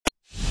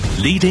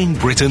Leading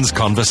Britain's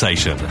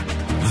conversation.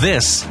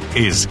 This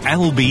is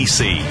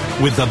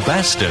LBC with the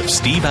best of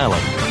Steve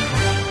Allen.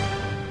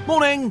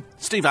 Morning,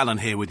 Steve Allen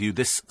here with you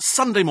this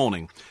Sunday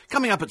morning.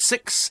 Coming up at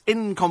 6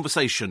 in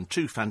conversation,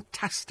 two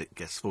fantastic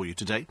guests for you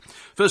today.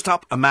 First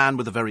up, a man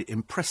with a very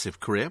impressive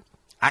career,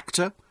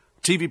 actor,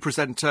 TV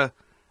presenter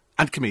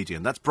and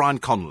comedian. That's Brian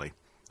Connolly.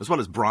 As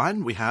well as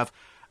Brian, we have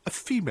a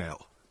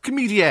female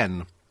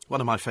comedienne. One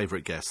of my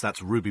favourite guests,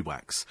 that's Ruby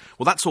Wax.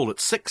 Well, that's all at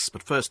 6,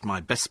 but first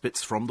my best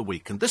bits from the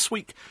week. And this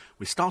week,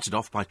 we started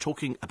off by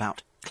talking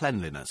about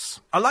cleanliness.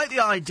 I like the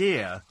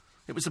idea.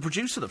 It was the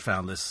producer that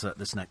found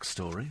this next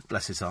story,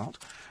 bless his heart,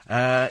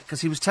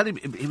 because he was telling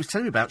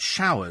me about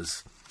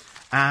showers.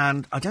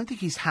 And I don't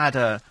think he's had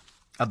a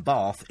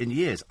bath in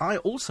years. I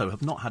also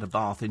have not had a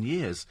bath in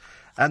years.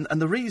 And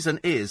the reason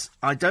is,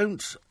 I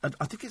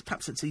think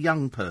perhaps it's a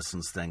young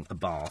person's thing, a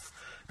bath,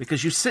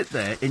 because you sit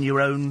there in your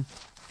own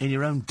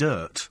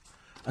dirt.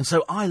 And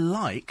so I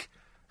like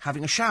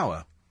having a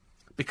shower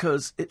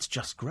because it's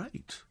just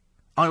great.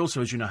 I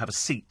also, as you know, have a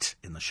seat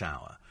in the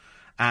shower.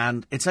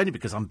 And it's only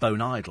because I'm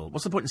bone idle.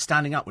 What's the point in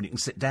standing up when you can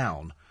sit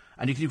down?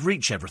 And you can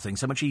reach everything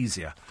so much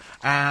easier.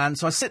 And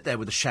so I sit there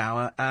with the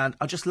shower and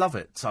I just love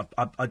it. So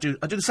I do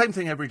the same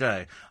thing every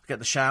day. I get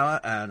the shower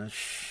and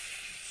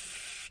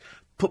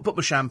put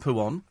my shampoo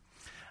on.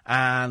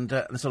 And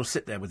sort of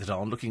sit there with it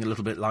on, looking a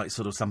little bit like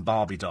sort of some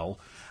Barbie doll.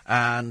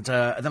 And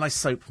then I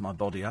soap my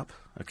body up.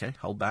 OK,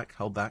 hold back.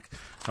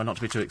 Try not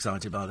to be too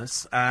excited by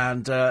this.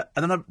 And then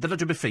I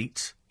do my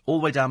feet, all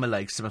the way down my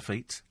legs to my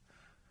feet.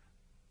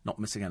 Not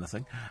missing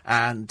anything.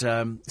 And,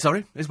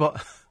 sorry, is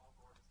what?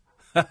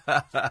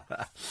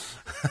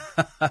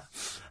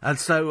 And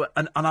so,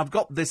 and I've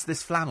got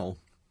this flannel.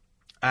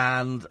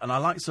 And I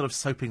like sort of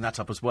soaping that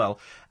up as well.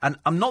 And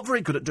I'm not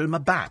very good at doing my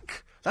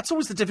back. That's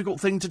always the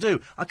difficult thing to do.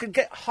 I can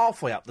get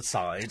halfway up the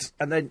side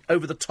and then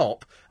over the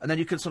top, and then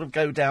you can sort of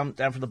go down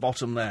from the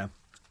bottom there.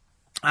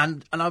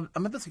 And I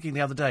remember thinking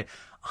the other day,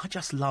 I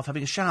just love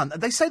having a shower. And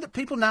they say that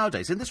people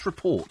nowadays, in this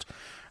report,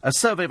 a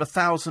survey of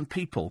 1,000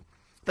 people,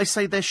 they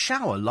say their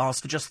shower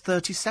lasts for just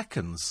 30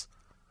 seconds.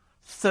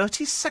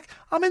 30 seconds?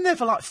 I'm in there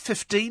for like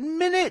 15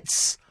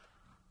 minutes.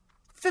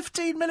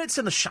 15 minutes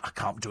in the shower. I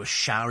can't do a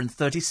shower in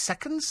 30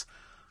 seconds.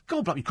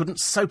 God, but you couldn't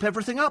soap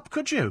everything up,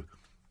 could you?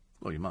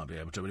 Well, you might be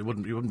able to, but you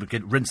wouldn't be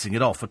rinsing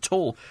it off at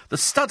all. The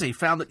study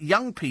found that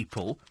young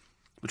people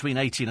between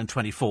 18 and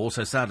 24,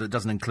 so sadly it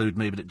doesn't include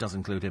me, but it does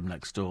include him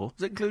next door.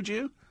 Does it include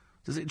you?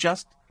 Does it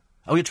just?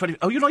 Oh, you're 20.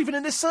 Oh, you're not even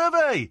in this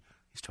survey.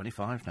 He's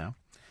 25 now.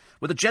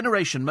 We're the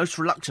generation most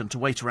reluctant to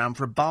wait around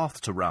for a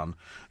bath to run.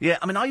 Yeah,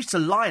 I mean, I used to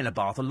lie in a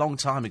bath a long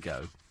time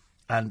ago,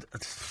 and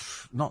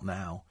not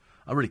now.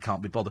 I really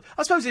can't be bothered.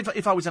 I suppose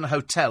if I was in a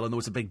hotel and there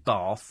was a big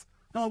bath.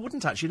 No, I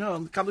wouldn't actually.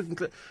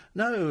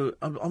 No,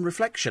 on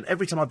reflection,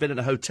 every time I've been in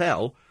a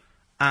hotel,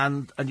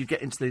 and I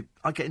get into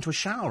a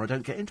shower. I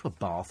don't get into a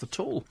bath at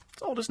all.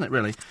 It's odd, isn't it?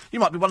 Really,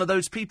 you might be one of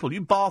those people. You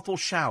bath or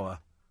shower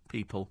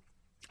people.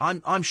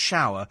 I'm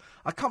shower.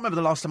 I can't remember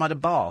the last time I had a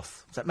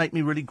bath. Does that make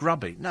me really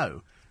grubby?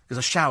 No, because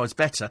a shower's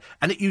better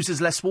and it uses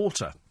less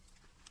water.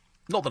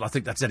 Not that I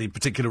think that's any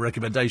particular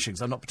recommendation,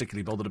 because I'm not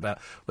particularly bothered about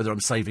whether I'm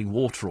saving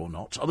water or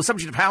not. On the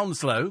subject of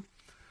Hounslow.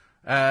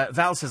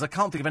 Val says, I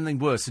can't think of anything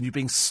worse than you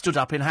being stood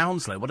up in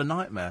Hounslow. What a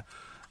nightmare.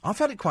 I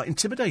found it quite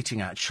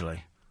intimidating,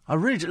 actually. I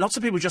really did. Lots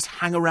of people just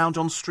hang around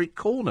on street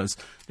corners.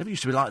 Never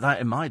used to be like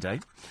that in my day.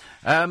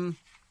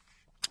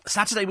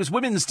 Saturday was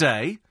Women's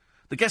Day.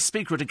 The guest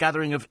speaker at a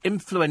gathering of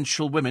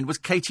influential women was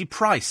Katie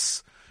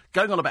Price,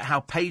 going on about how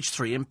Page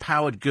 3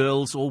 empowered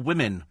girls or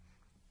women.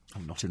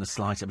 Oh, not in the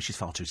slightest. I mean, she's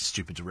far too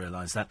stupid to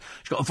realise that.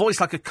 She's got a voice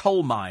like a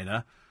coal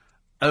miner.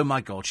 Oh, my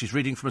God, she's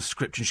reading from a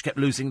script and she kept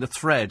losing the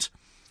thread.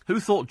 Who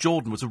thought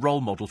Jordan was a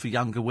role model for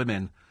younger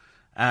women?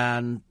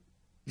 And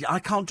I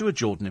can't do a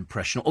Jordan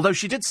impression. Although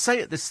she did say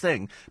at this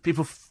thing,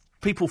 people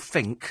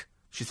think,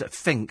 she said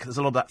think, there's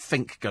a lot of that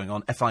think going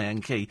on,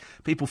 F-I-N-K.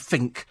 People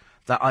think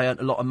that I earned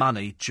a lot of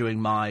money during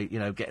my,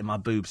 getting my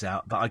boobs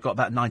out, but I got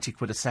about 90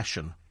 quid a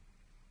session.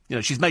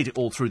 She's made it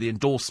all through the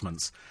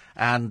endorsements,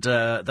 and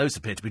those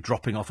appear to be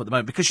dropping off at the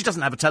moment, because she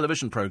doesn't have a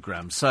television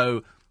programme,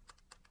 so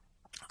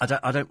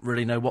I don't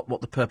really know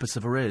what the purpose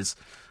of her is.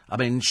 I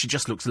mean, she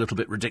just looks a little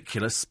bit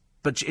ridiculous,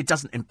 but it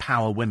doesn't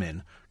empower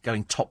women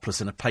going topless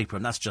in a paper,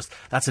 and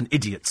that's an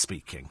idiot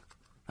speaking.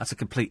 That's a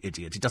complete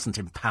idiot. It doesn't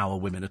empower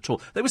women at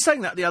all. They were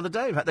saying that the other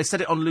day. In fact, they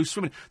said it on Loose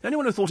Women. The only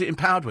one who thought it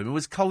empowered women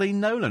was Colleen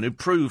Nolan, who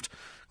proved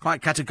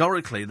quite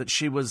categorically that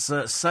she was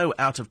so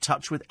out of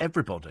touch with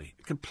everybody.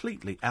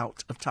 Completely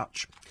out of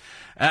touch.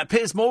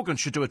 Piers Morgan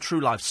should do a true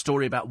life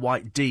story about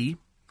White D.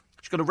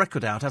 She's got a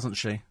record out, hasn't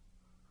she?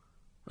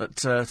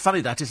 But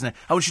funny that, isn't it?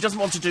 Oh, and she doesn't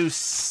want to do...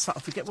 I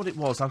forget what it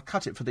was. I'll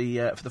cut it for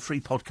the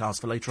free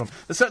podcast for later on.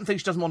 There's certain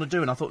things she doesn't want to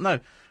do, and I thought, no,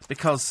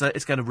 because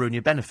it's going to ruin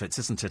your benefits,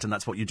 isn't it? And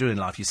that's what you do in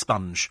life, you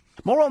sponge.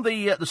 More on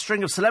the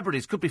string of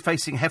celebrities could be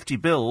facing hefty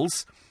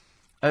bills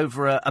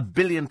over a £1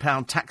 billion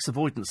tax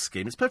avoidance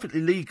scheme. It's perfectly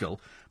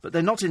legal, but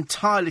they're not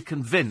entirely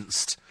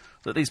convinced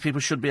that these people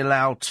should be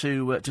allowed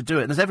to do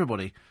it. And there's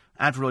everybody.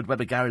 Andrew Lloyd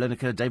Webber, Gary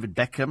Lineker, David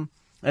Beckham.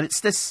 And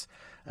it's this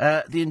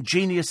the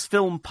Ingenious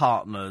Film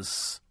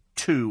Partners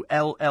 2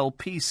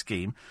 LLP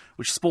scheme,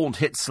 which spawned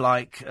hits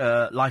like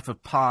Life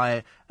of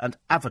Pi and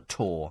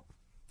Avatar.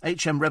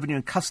 HM Revenue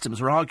and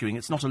Customs are arguing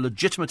it's not a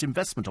legitimate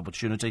investment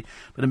opportunity,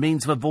 but a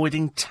means of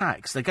avoiding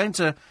tax. They're going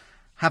to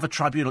have a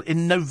tribunal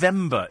in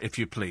November, if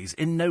you please,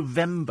 in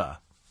November,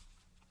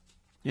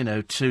 you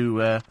know,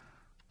 to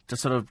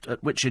sort of,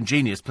 which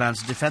Ingenious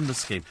plans to defend the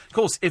scheme. Of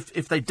course,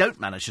 if they don't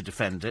manage to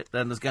defend it,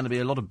 then there's going to be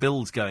a lot of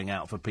bills going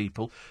out for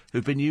people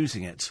who've been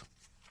using it.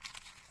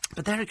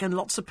 But there again,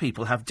 lots of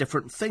people have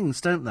different things,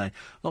 don't they?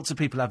 Lots of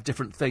people have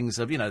different things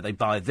of, you know, they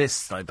buy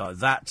this, they buy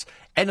that,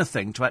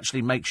 anything to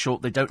actually make sure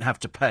they don't have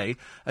to pay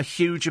a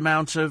huge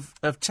amount of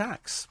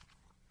tax,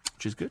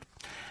 which is good.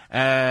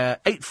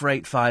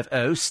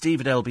 84850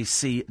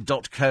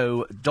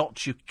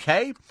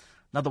 steve@lbc.co.uk.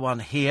 Another one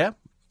here.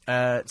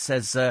 It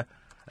says,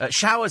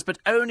 showers, but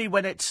only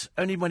when it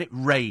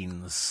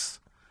rains.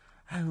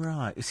 Oh,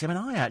 right. You see, I mean,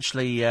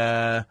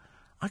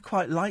 I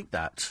quite like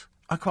that.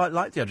 I quite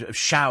like the idea of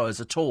showers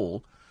at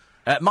all.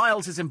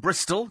 Miles is in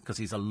Bristol, because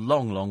he's a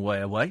long, long way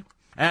away.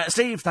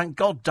 Steve, thank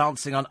God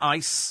Dancing on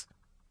Ice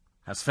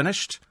has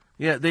finished.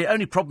 Yeah, the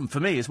only problem for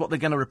me is what they're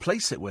going to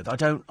replace it with. I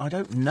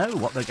don't know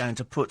what they're going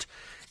to put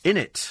in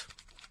it.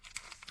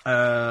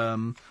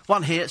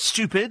 One here,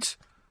 Stupid.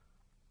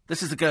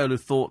 This is the girl who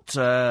thought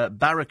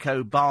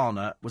Barack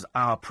Obama was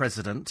our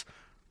president.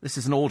 This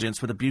is an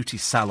audience with a beauty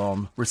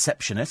salon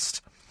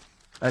receptionist.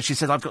 She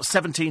says, I've got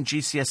 17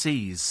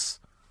 GCSEs.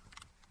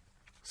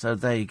 So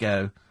there you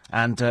go.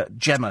 And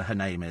Gemma, her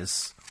name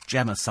is.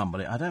 Gemma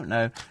somebody. I don't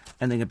know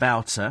anything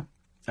about her.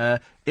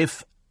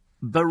 If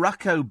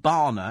Barack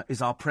Obama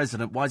is our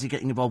president, why is he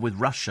getting involved with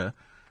Russia,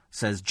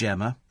 says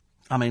Gemma.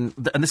 I mean,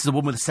 and this is a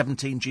woman with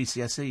 17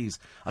 GCSEs.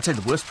 I'll tell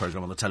you the worst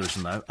programme on the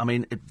television, though. I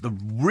mean,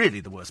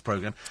 really the worst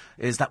programme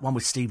is that one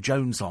with Steve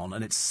Jones on,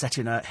 and it's set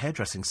in a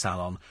hairdressing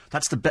salon.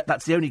 That's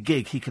the only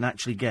gig he can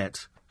actually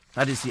get.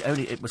 That is the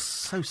only... It was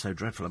so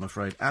dreadful, I'm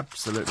afraid.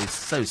 Absolutely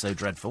so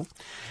dreadful.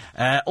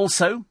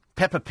 Also,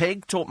 Peppa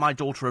Pig taught my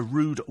daughter a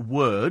rude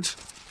word.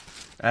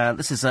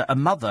 This is a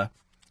mother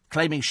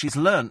claiming she's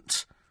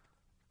learnt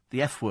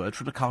the F word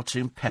from the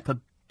cartoon Peppa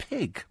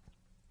Pig.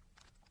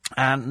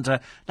 And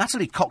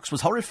Natalie Cox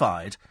was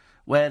horrified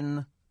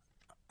when,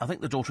 I think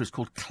the daughter is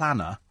called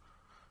Clanna,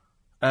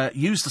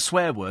 used the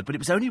swear word, but it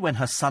was only when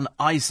her son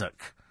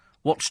Isaac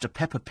watched a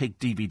Peppa Pig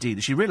DVD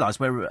that she realised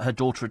where her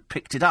daughter had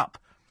picked it up.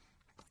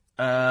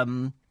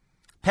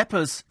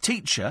 Peppa's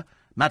teacher,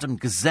 Madame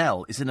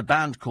Gazelle, is in a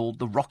band called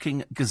the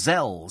Rocking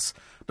Gazelles.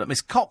 But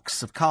Miss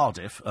Cox of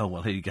Cardiff, oh,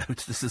 well, here you go,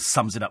 this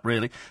sums it up,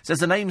 really, says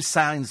the name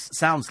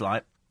sounds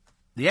like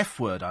the F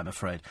word, I'm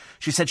afraid.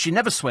 She said she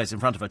never swears in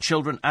front of her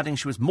children, adding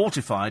she was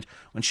mortified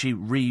when she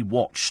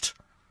re-watched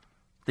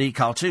the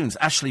cartoons.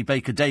 Ashley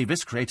Baker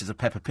Davis, creators of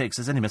Peppa Pig,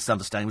 says any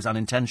misunderstanding was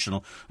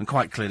unintentional. And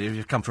quite clearly, if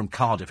you come from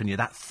Cardiff and you're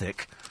that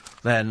thick,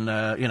 then,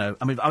 you know,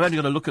 I mean, I've only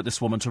got to look at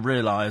this woman to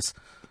realise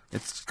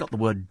it's got the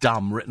word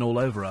dumb written all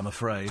over, I'm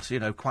afraid.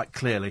 You know, quite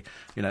clearly,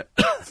 you know,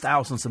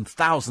 thousands and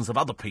thousands of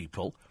other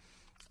people,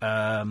 you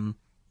know,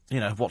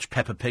 have watched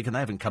Peppa Pig and they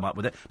haven't come up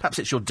with it. Perhaps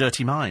it's your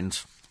dirty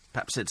mind.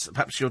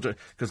 Perhaps your...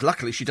 Because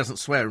luckily she doesn't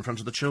swear in front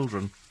of the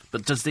children.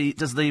 But does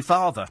the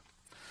father?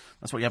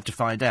 That's what you have to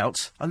find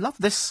out. I love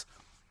this.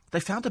 They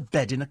found a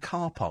bed in a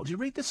car park. Do you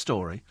read this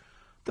story?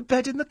 The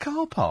bed in the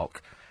car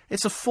park.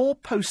 It's a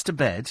 4-poster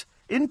bed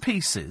in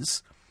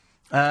pieces.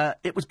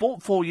 It was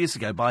bought 4 years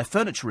ago by a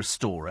furniture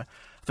restorer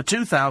for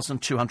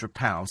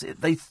 £2,200.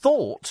 They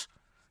thought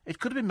it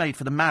could have been made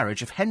for the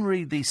marriage of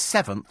Henry VII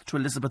to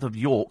Elizabeth of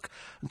York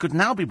and could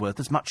now be worth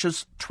as much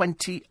as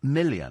 £20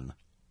 million.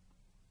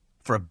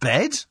 For a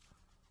bed?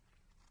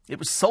 It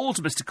was sold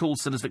to Mr.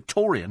 Coulson as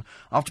Victorian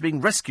after being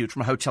rescued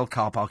from a hotel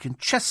car park in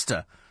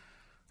Chester,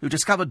 who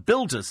discovered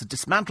builders had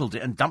dismantled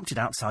it and dumped it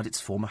outside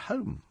its former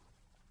home.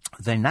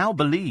 They now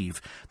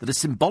believe that a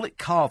symbolic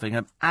carving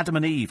of Adam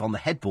and Eve on the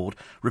headboard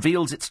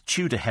reveals its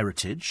Tudor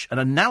heritage and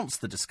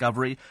announced the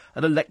discovery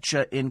at a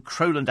lecture in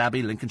Crowland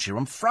Abbey, Lincolnshire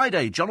on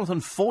Friday.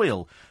 Jonathan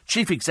Foyle,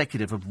 chief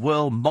executive of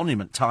World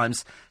Monument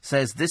Times,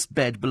 says this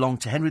bed belonged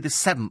to Henry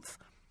VII.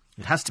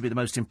 It has to be the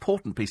most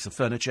important piece of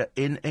furniture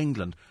in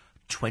England.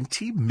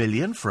 20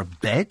 million for a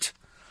bed?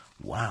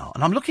 Wow.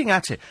 And I'm looking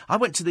at it. I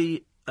went to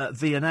the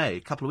V&A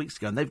a couple of weeks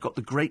ago, and they've got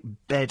the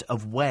Great Bed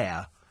of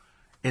Ware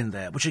in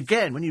there, which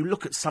again, when you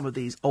look at some of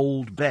these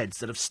old beds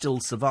that have still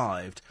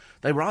survived,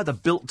 they were either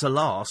built to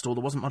last or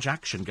there wasn't much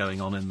action going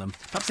on in them.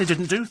 Perhaps they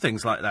didn't do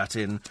things like that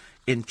in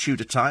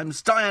Tudor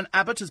times. Diane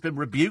Abbott has been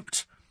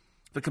rebuked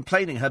for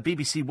complaining her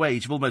BBC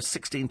wage of almost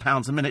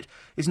 £16 a minute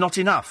is not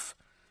enough.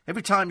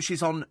 Every time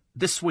she's on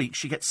This Week,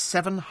 she gets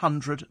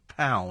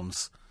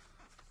 £700.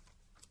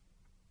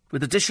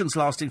 With additions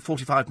lasting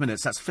 45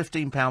 minutes, that's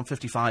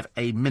 £15.55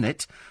 a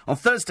minute. On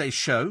Thursday's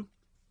show,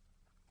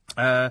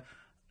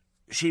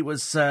 she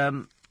was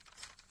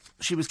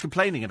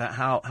complaining about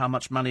how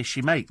much money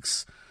she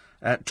makes.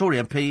 Tory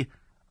MP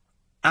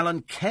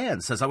Alan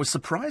Cairn says, I was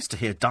surprised to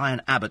hear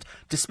Diane Abbott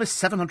dismiss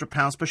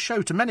 £700 per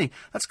show. To many,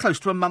 that's close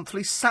to a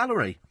monthly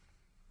salary.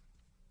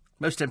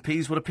 Most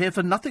MPs would appear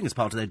for nothing as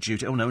part of their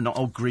duty. Oh, no, not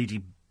old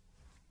greedy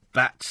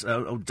bat,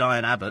 old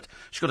Diane Abbott.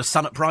 She's got a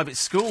son at private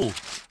school.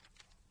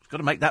 She's got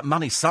to make that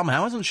money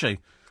somehow, hasn't she?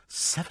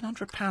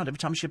 £700 every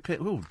time she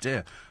appears. Oh,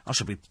 dear. I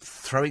shall be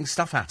throwing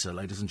stuff at her,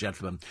 ladies and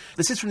gentlemen.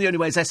 This is from The Only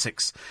Way is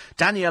Essex.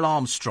 Danielle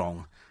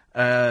Armstrong.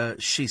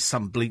 She's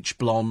some bleach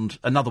blonde,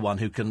 another one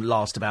who can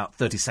last about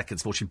 30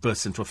 seconds before she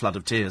bursts into a flood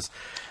of tears.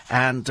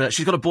 And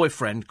she's got a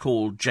boyfriend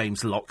called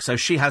James Locke, so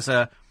she has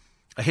a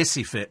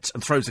hissy fit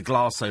and throws a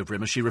glass over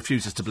him as she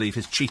refuses to believe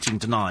his cheating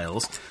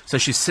denials. So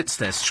she sits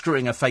there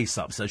screwing her face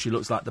up so she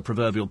looks like the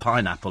proverbial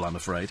pineapple, I'm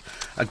afraid.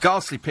 A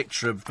ghastly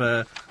picture of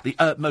the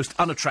most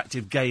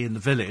unattractive gay in the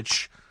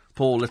village.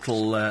 Poor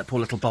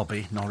little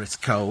Bobby Norris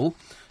Cole.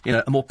 You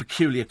know, a more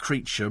peculiar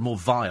creature, more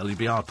vile, you'd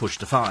be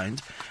hard-pushed to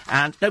find.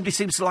 And nobody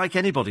seems to like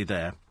anybody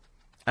there.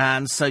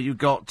 And so you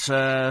got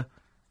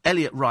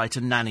Elliot Wright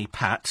and Nanny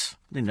Pat.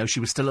 I didn't know she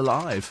was still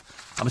alive.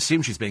 I'm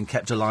assuming she's being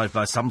kept alive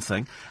by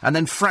something. And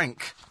then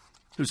Frank,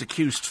 who's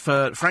accused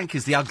for... Frank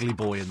is the ugly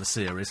boy in the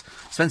series.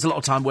 Spends a lot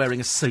of time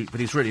wearing a suit, but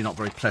he's really not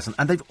very pleasant.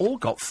 And they've all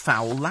got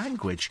foul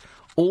language.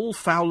 All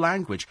foul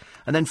language.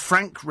 And then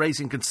Frank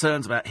raising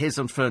concerns about his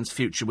and Fern's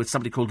future with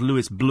somebody called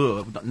Louis Bleu.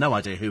 I've got no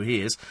idea who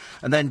he is.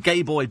 And then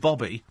gay boy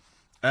Bobby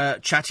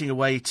chatting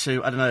away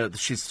to... I don't know,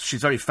 she's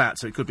very fat,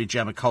 so it could be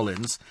Gemma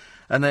Collins.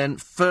 And then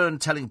Fern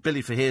telling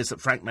Billy for Hears that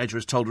Frank Major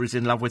has told her he's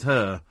in love with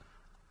her.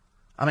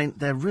 I mean,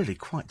 they're really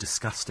quite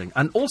disgusting.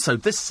 And also,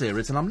 this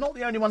series, and I'm not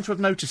the only one to have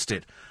noticed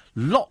it,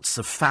 lots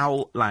of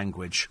foul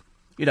language.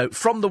 You know,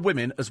 from the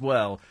women as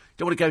well.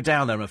 Don't want to go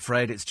down there, I'm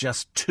afraid. It's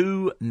just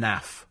too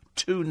naff.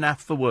 Too naff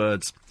for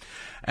words.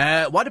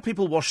 Why do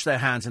people wash their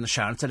hands in the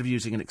shower instead of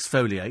using an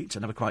exfoliate? I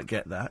never quite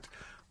get that.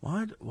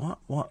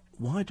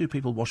 Why do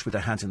people wash with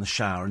their hands in the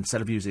shower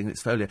instead of using an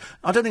exfoliate?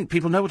 I don't think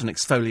people know what an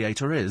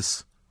exfoliator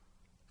is.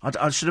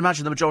 I should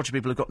imagine the majority of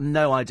people have got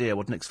no idea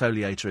what an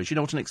exfoliator is. You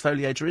know what an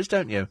exfoliator is,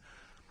 don't you?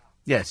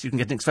 Yes, you can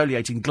get an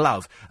exfoliating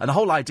glove. And the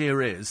whole idea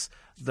is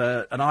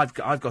that... And I've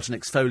got an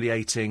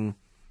exfoliating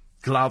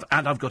glove,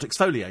 and I've got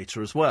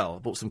exfoliator as well. I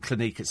bought some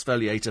Clinique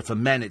exfoliator for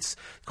men. It's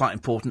quite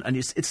important. And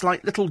it's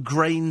like little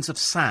grains of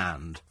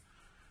sand.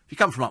 If you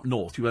come from up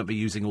north, you won't be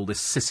using all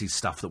this sissy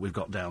stuff that we've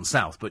got down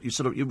south. But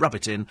you rub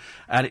it in,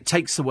 and it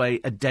takes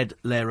away a dead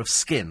layer of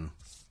skin.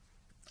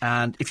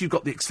 And if you've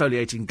got the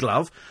exfoliating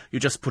glove, you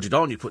just put it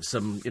on, you put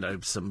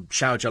some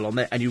shower gel on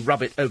there, and you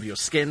rub it over your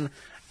skin,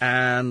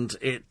 and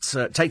it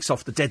takes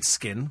off the dead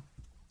skin.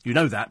 You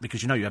know that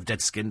because you know you have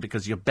dead skin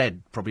because your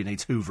bed probably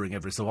needs hoovering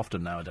every so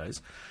often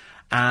nowadays.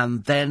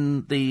 And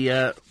then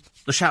the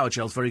shower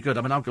gel's very good.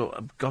 I mean, I've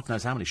got God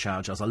knows how many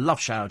shower gels. I love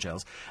shower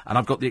gels. And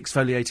I've got the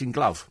exfoliating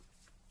glove.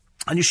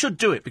 And you should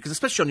do it, because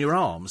especially on your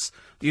arms,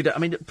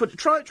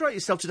 try it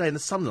yourself today in the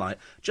sunlight.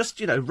 Just,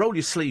 roll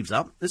your sleeves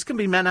up. This can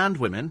be men and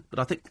women, but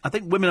I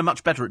think women are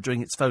much better at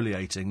doing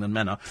exfoliating than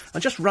men are.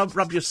 And just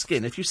rub your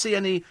skin. If you see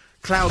any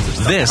clouds of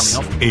stuff this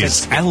coming off... This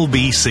is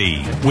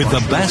LBC, with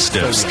the best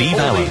of Steve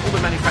Allen. All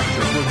the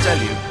manufacturers will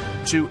tell you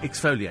to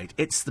exfoliate.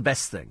 It's the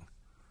best thing.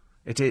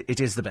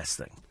 It is the best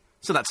thing.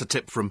 So that's a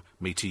tip from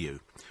me to you.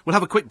 We'll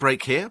have a quick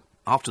break here.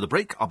 After the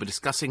break, I'll be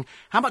discussing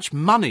how much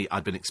money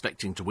I'd been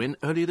expecting to win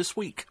earlier this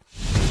week.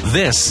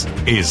 This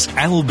is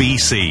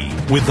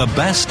LBC, with the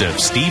best of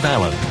Steve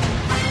Allen.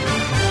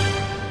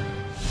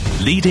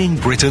 Leading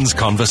Britain's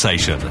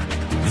conversation.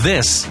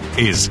 This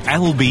is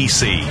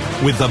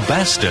LBC, with the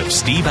best of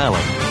Steve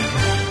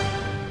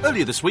Allen.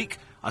 Earlier this week,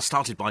 I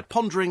started by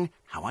pondering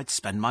how I'd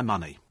spend my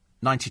money.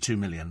 92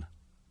 million.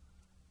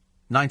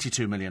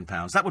 92 million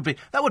pounds. That would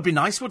be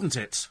nice, wouldn't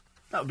it?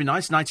 That would be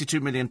nice. 92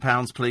 million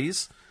pounds,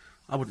 please.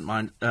 I wouldn't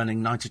mind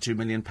earning £92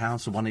 million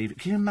for one evening.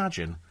 Can you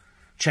imagine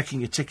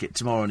checking your ticket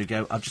tomorrow and you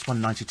go, I've just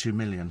won 92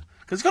 million?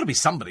 Because it's got to be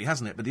somebody,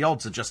 hasn't it? But the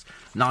odds are just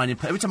 9 in...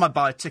 Every time I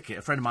buy a ticket,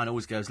 a friend of mine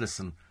always goes,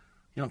 listen,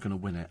 you're not going to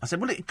win it. I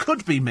said, well, it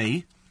could be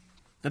me.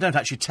 They don't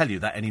actually tell you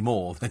that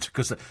anymore,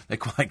 because they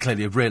quite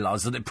clearly have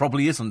realised that it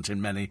probably isn't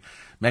in many,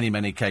 many,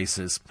 many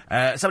cases.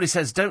 Somebody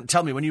says, don't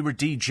tell me when you were a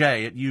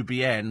DJ at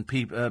UBN,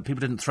 people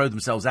didn't throw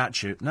themselves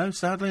at you. No,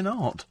 sadly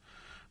not.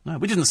 No,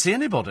 we didn't see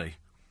anybody.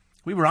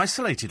 We were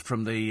isolated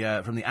from the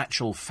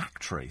actual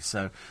factory,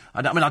 so...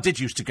 I did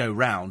used to go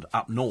round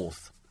up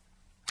north.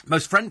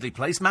 Most friendly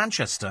place,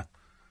 Manchester.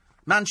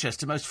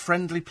 Manchester, most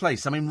friendly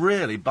place. I mean,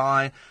 really,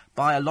 by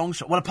a long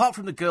shot. Well, apart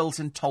from the girls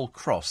in Toll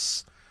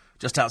Cross,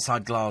 just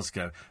outside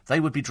Glasgow, they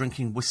would be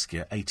drinking whiskey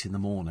at 8 in the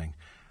morning.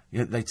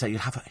 They'd say,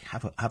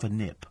 have a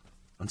nip.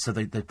 And so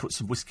they'd put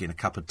some whiskey in a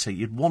cup of tea.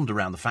 You'd wander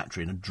around the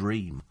factory in a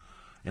dream,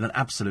 in an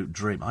absolute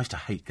dream. I used to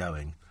hate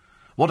going.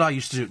 What I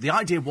used to do... The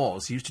idea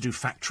was, you used to do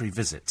factory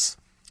visits,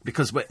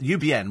 because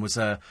UBN was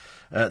the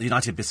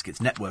United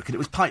Biscuits network, and it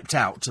was piped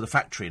out to the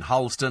factory in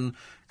Harlesden,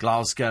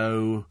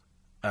 Glasgow,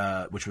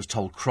 which was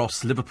Toll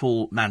Cross,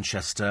 Liverpool,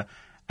 Manchester,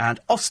 and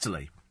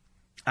Osterley.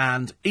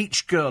 And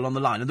each girl on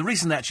the line... And the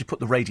reason they actually put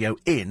the radio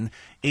in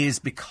is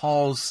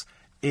because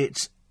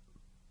it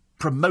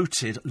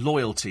promoted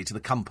loyalty to the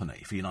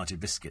company for United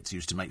Biscuits.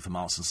 Used to make for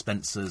Marks and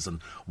Spencers and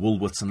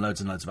Woolworths and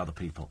loads of other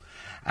people.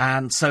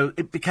 And so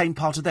it became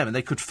part of them, and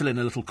they could fill in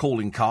a little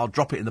calling card,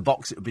 drop it in the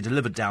box, it would be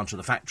delivered down to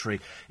the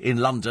factory in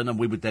London, and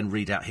we would then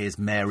read out, here's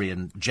Mary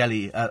and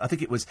Jelly, I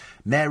think it was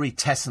Mary,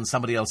 Tess and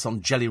somebody else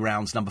on Jelly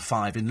Rounds number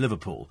 5 in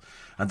Liverpool.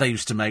 And they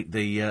used to make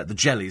the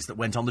jellies that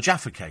went on the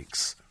Jaffa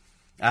cakes.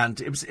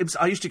 And it was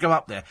I used to go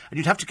up there, and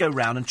you'd have to go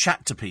round and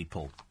chat to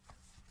people.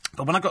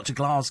 But when I got to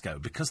Glasgow,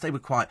 because they were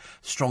quite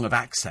strong of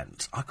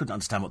accent, I couldn't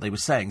understand what they were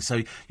saying.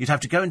 So you'd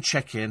have to go and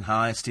check in.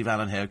 Hi, Steve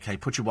Allen here. OK,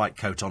 put your white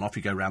coat on. Off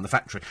you go round the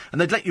factory.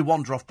 And they'd let you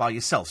wander off by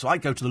yourself. So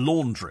I'd go to the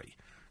laundry,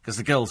 because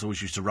the girls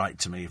always used to write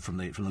to me from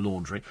the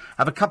laundry,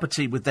 have a cup of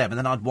tea with them, and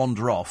then I'd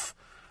wander off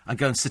and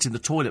go and sit in the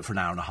toilet for an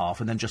hour and a half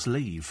and then just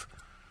leave.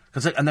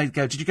 And they'd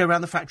go, did you go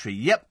round the factory?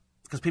 Yep.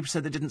 Because people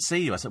said they didn't see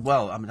you. I said,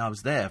 well, I mean, I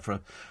was there for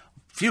a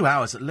few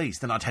hours at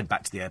least. Then I'd head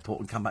back to the airport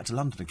and come back to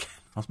London again.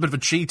 I was a bit of a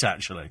cheat,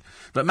 actually.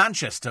 But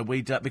Manchester,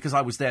 because I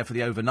was there for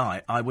the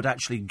overnight, I would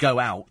actually go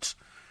out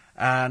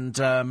and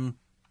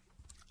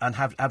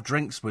have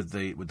drinks with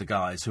the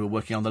guys who were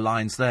working on the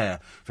lines there.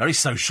 Very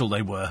social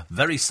they were,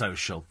 very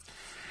social.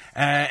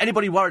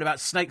 Anybody worried about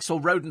snakes or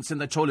rodents in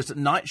their toilets at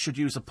night should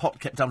use a pot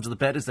kept under the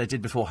bed, as they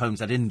did before homes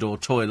had indoor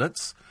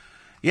toilets.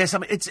 Yes, I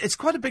mean, it's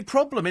quite a big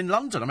problem in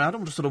London. I mean, I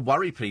don't want to sort of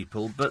worry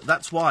people, but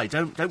that's why.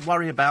 Don't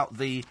worry about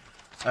the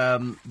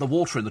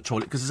water in the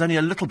toilet, because there's only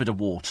a little bit of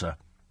water.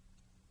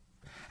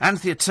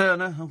 Anthea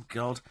Turner, oh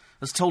God,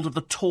 has told of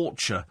the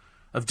torture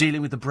of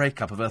dealing with the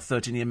breakup of her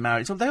 13-year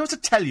marriage. So they always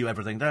tell you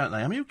everything, don't they?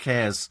 I mean, who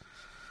cares?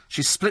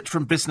 She's split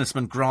from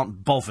businessman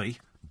Grant Bovey.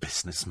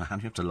 Businessman,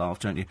 you have to laugh,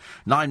 don't you?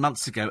 9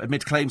 months ago,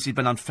 amid claims he'd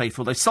been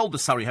unfaithful, they sold the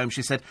Surrey home.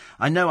 She said,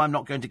 I know I'm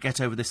not going to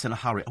get over this in a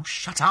hurry. Oh,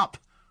 shut up.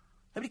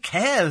 Nobody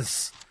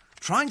cares.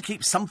 Try and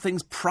keep some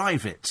things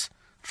private.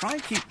 Try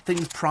and keep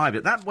things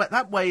private.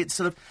 That way it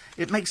sort of,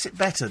 it makes it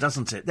better,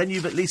 doesn't it? Then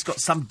you've at least got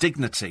some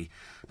dignity.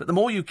 But the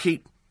more you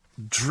keep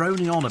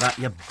droning on about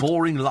your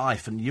boring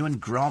life and you and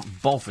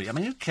Grant Bovey, I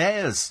mean, who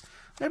cares?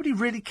 Nobody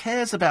really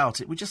cares about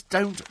it. We just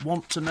don't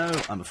want to know,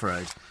 I'm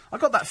afraid. I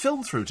got that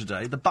film through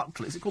today, The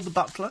Butler. Is it called The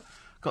Butler?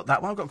 Got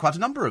that one. I've got quite a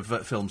number of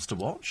films to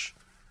watch.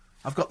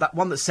 I've got that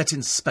one that's set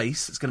in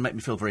space. It's going to make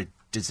me feel very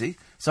dizzy.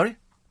 Sorry?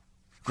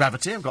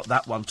 Gravity, I've got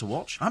that one to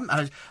watch. I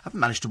haven't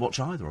managed to watch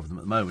either of them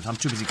at the moment. I'm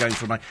too busy going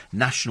through my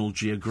National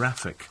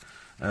Geographic,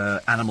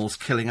 animals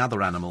killing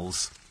other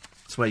animals.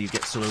 It's where you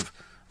get sort of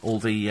all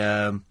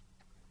the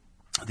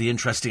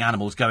interesting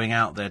animals going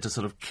out there to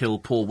sort of kill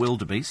poor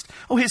wildebeest.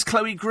 Oh, here's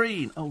Chloe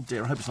Green. Oh,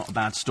 dear, I hope it's not a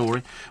bad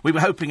story. We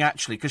were hoping,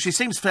 actually, because she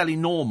seems fairly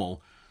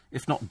normal,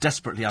 if not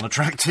desperately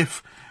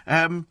unattractive.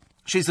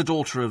 She's the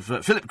daughter of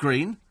Philip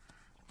Green,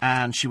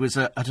 and she was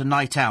at a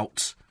night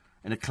out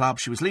in a club.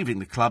 She was leaving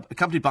the club,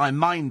 accompanied by a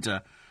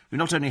minder, who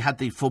not only had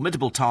the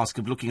formidable task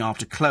of looking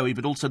after Chloe,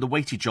 but also the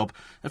weighty job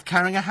of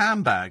carrying a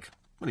handbag.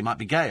 Well, he might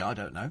be gay, I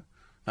don't know.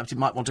 Perhaps he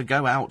might want to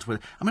go out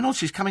with... I mean, also,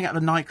 she's coming out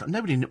of the nightclub.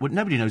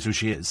 Nobody knows who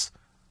she is.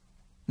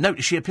 No,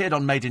 she appeared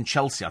on Made in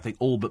Chelsea, I think,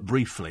 all but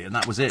briefly, and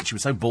that was it. She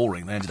was so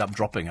boring, they ended up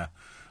dropping her,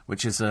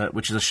 which is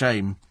a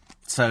shame.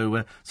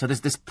 So there's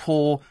this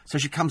poor... So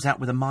she comes out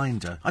with a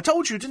minder. I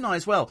told you, didn't I,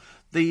 as well?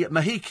 The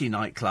Mahiki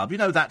nightclub, you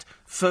know, that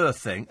fur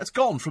thing, it's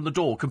gone from the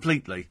door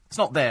completely. It's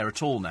not there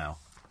at all now.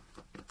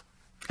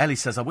 Ellie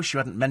says, I wish you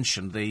hadn't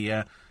mentioned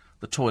the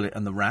toilet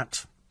and the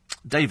rat.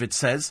 David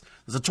says,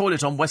 there's a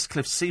toilet on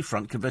Westcliff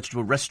seafront converted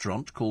to a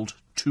restaurant called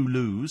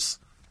Toulouse.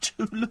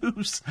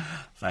 Toulouse.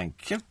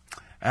 Thank you.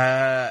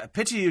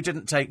 Pity you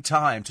didn't take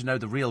time to know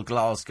the real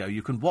Glasgow.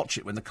 You can watch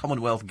it when the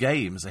Commonwealth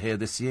Games are here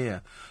this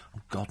year.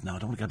 Oh, God, no, I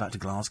don't want to go back to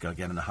Glasgow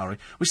again in a hurry.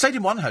 We stayed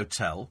in one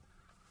hotel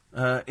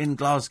in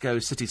Glasgow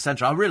city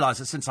centre. I realise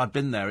that since I've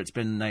been there, it's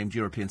been named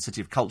European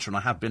City of Culture, and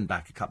I have been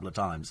back a couple of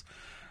times.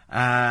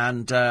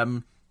 And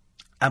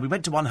we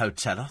went to one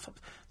hotel. I thought,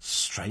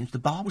 strange, the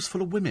bar was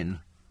full of women.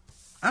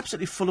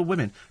 Absolutely full of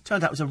women.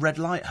 Turned out it was a red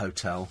light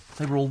hotel.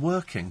 They were all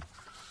working.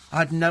 I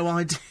had no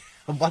idea.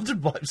 I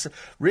wondered why. It was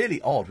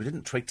really odd. We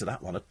didn't twig to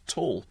that one at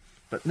all.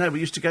 But no, we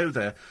used to go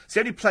there. It's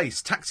the only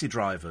place taxi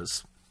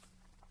drivers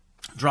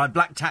drive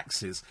black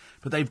taxis,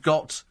 but they've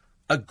got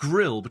a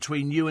grill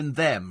between you and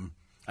them,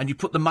 and you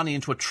put the money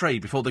into a tray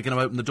before they're going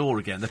to open the door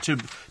again. They're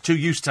too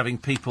used to having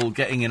people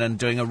getting in and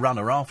doing a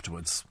runner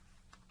afterwards.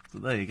 So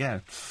there you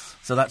go.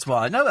 So that's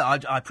why. No,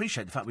 I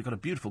appreciate the fact we've got a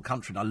beautiful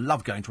country, and I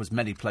love going to as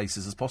many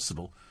places as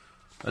possible.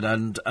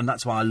 And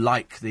that's why I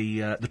like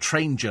the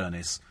train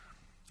journeys.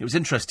 It was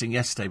interesting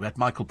yesterday. We had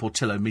Michael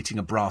Portillo meeting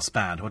a brass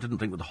band, who I didn't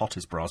think were the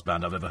hottest brass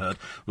band I've ever heard.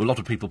 There were a lot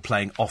of people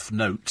playing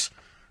off-note.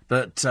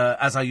 But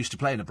as I used to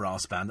play in a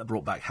brass band, that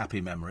brought back happy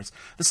memories.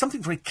 There's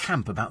something very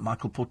camp about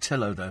Michael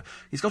Portillo, though.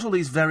 He's got all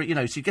these very,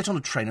 so you get on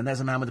a train and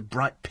there's a man with a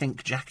bright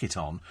pink jacket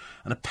on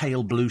and a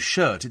pale blue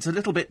shirt. It's a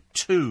little bit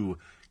too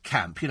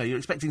camp. You're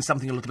expecting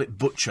something a little bit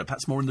butcher,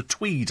 perhaps more in the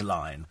tweed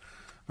line.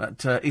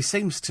 But he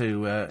seems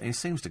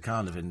to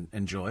kind of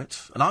enjoy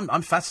it. And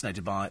I'm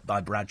fascinated by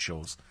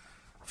Bradshaw's.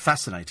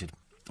 Fascinated.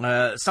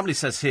 Somebody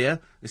says here,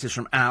 this is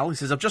from Al, he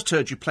says, I've just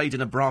heard you played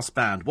in a brass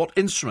band. What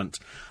instrument?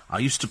 I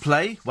used to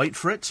play, wait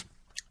for it,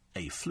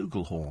 a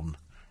flugelhorn.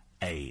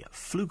 A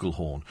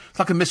flugelhorn. It's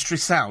like a mystery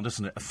sound,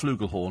 isn't it? A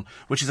flugelhorn,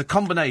 which is a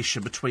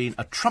combination between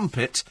a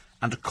trumpet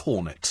and a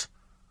cornet.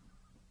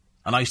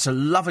 And I used to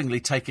lovingly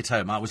take it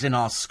home. I was in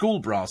our school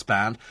brass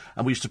band,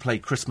 and we used to play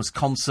Christmas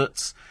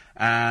concerts,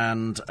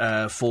 and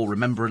for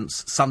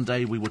Remembrance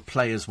Sunday we would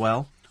play as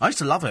well. I used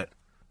to love it.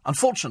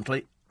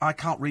 Unfortunately, I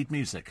can't read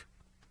music.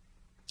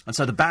 And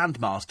so the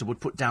bandmaster would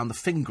put down the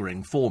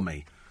fingering for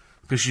me.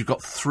 Because you've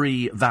got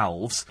 3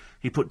 valves,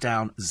 he put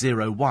down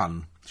 0,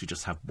 1. So you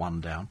just have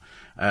 1 down.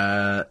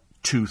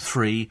 2,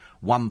 3,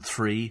 1,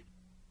 3,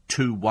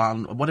 2,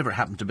 1, or whatever it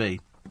happened to be.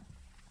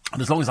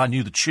 And as long as I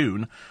knew the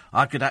tune,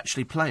 I could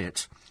actually play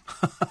it.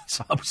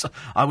 So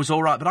I was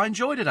all right, but I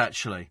enjoyed it,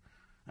 actually.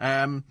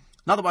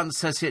 Another one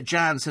says here,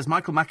 Jan says,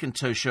 Michael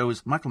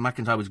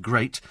McIntyre was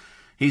great.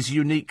 His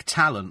unique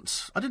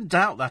talent. I didn't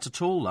doubt that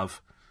at all,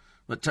 love.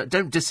 But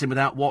don't diss him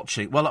without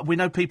watching. Well, we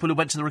know people who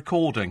went to the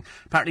recording.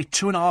 Apparently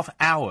 2.5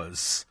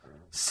 hours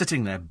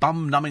sitting there,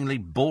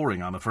 bum-numbingly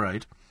boring, I'm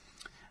afraid.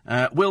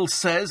 Will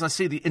says, I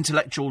see the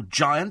intellectual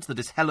giant that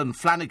is Helen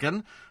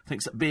Flanagan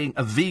thinks that being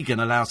a vegan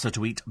allows her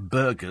to eat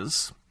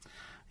burgers.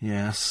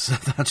 Yes,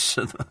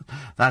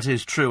 that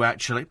is true,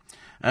 actually.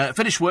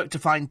 Finished work to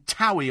find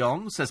Towie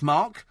on, says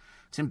Mark.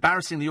 It's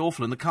embarrassingly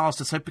awful, and the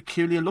cast are so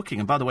peculiar looking.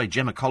 And by the way,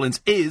 Gemma Collins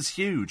is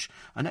huge.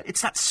 I know,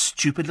 it's that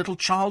stupid little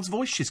child's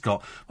voice she's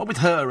got. What with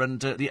her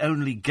and the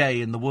only gay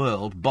in the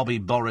world, Bobby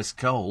Norris,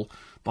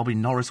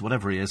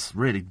 whatever he is,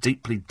 really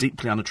deeply,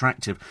 deeply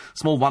unattractive.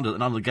 Small wonder that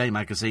none of the gay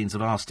magazines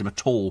have asked him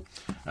at all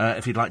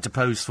if he'd like to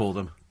pose for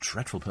them.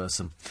 Dreadful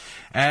person.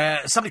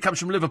 Somebody comes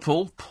from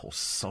Liverpool, poor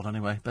sod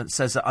anyway, but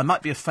says, I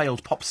might be a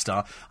failed pop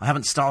star. I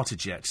haven't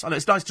started yet. I know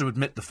it's nice to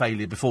admit the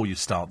failure before you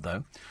start,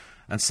 though.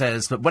 And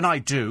says, but when I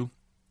do,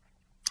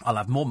 I'll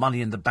have more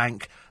money in the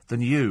bank than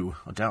you.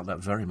 I doubt that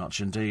very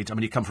much indeed. I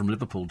mean, you come from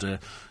Liverpool, dear.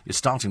 You're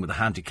starting with a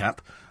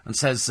handicap. And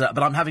says,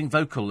 but I'm having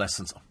vocal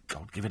lessons. Oh,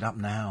 God, give it up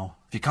now.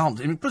 If you can't...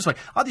 I mean, put it this way,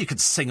 either you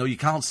could sing or you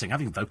can't sing.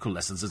 Having vocal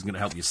lessons isn't going to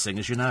help you sing,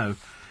 as you know.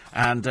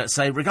 And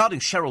say, regarding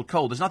Cheryl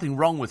Cole, there's nothing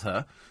wrong with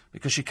her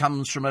because she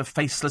comes from a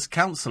faceless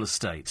council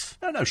estate.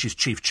 No, she's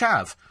Chief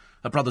Chav.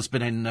 Her brother's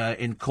been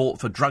in court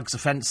for drugs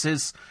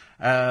offences.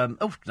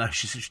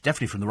 She's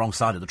definitely from the wrong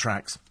side of the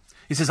tracks.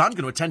 He says, I'm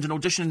going to attend an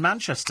audition in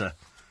Manchester.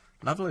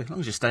 Lovely. As long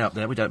as you stay up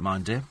there, we don't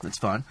mind, dear. It's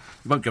fine.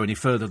 You won't go any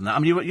further than that. I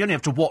mean, you only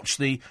have to watch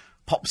the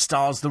Pop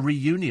Stars The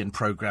Reunion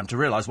programme to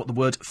realise what the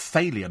word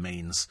failure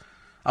means.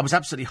 I was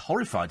absolutely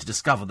horrified to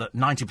discover that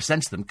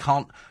 90% of them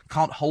can't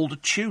hold a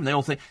tune. They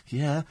all think,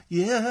 yeah,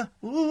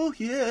 ooh,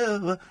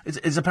 yeah.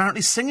 It's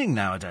apparently singing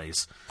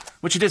nowadays,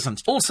 which it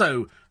isn't.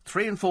 Also,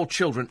 3 and 4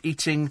 children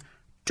eating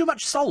too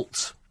much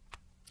salt.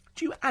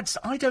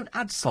 I don't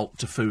add salt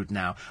to food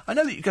now. I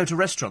know that you go to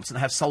restaurants and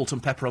have salt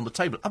and pepper on the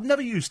table. I've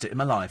never used it in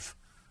my life.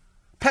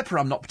 Pepper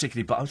I'm not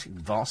particularly... But I think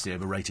vastly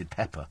overrated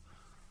pepper.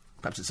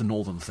 Perhaps it's a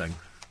northern thing.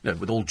 You know,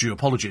 with all due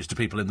apologies to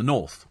people in the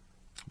north.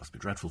 Must be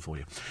dreadful for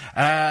you.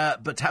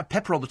 But to have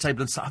pepper on the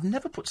table and salt... I've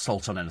never put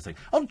salt on anything.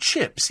 On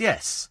chips,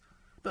 yes.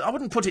 But I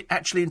wouldn't put it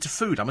actually into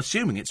food. I'm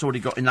assuming it's already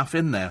got enough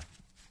in there.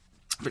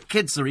 But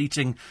kids are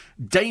eating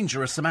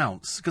dangerous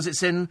amounts because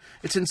it's in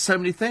so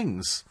many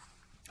things.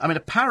 I mean,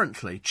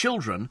 apparently,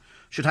 children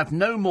should have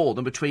no more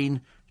than between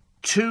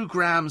 2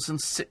 grams and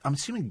 6... I'm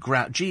assuming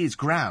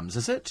grams,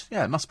 is it?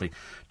 Yeah, it must be.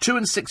 2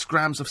 and 6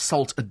 grams of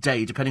salt a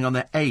day, depending on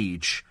their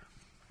age.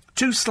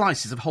 2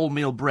 slices of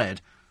wholemeal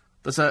bread.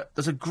 There's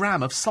a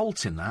gram of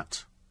salt in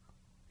that.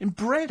 In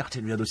bread? I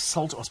didn't know there was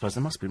salt. I suppose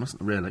there must be,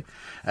 mustn't there, really?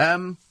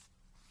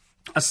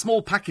 A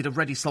small packet of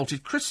ready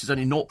salted crisps is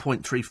only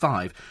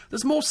 0.35.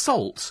 There's more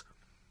salt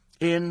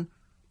in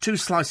 2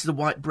 slices of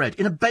white bread.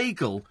 In a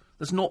bagel,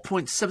 there's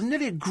 0.7.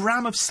 Nearly a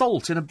gram of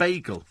salt in a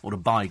bagel, or a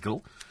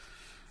bagel.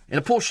 In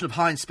a portion of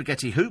Heinz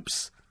spaghetti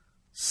hoops,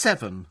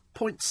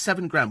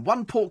 7.7 grams.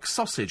 1 pork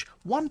sausage,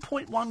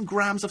 1.1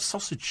 grams of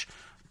sausage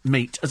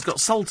meat has got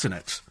salt in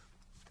it.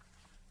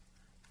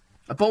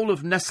 A bowl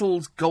of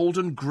Nestle's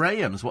Golden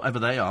Grahams, whatever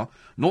they are,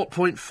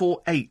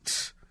 0.48.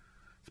 It's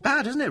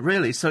bad, isn't it,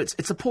 really? So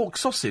it's a pork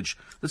sausage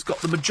that's got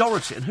the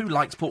majority. And who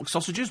likes pork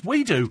sausages?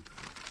 We do.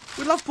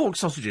 We love pork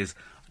sausages.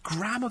 A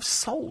gram of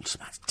salt.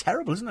 That's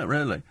terrible, isn't it,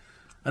 really?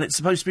 And it's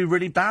supposed to be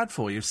really bad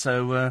for you,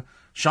 so...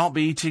 shan't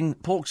be eating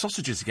pork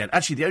sausages again.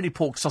 Actually, the only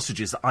pork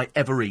sausages that I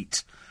ever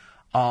eat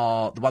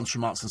are the ones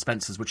from Marks and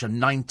Spencer's, which are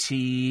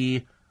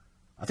 98%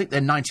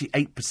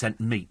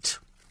 meat.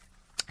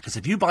 Because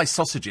if you buy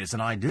sausages,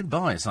 and I did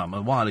buy some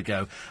a while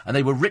ago, and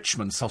they were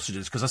Richmond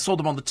sausages, because I saw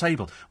them on the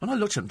table. When I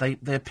looked at them,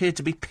 they appeared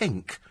to be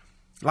pink.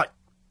 Like,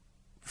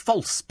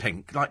 false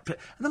pink. And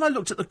then I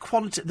looked at the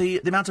quantity,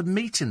 the amount of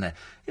meat in there.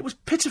 It was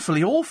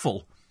pitifully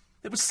awful.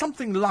 It was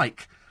something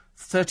like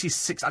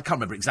 36, I can't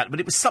remember exactly, but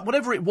it was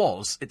whatever it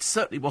was, it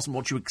certainly wasn't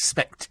what you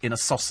expect in a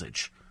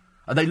sausage.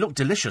 And they looked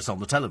delicious on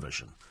the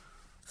television.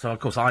 So, of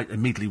course, I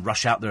immediately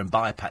rush out there and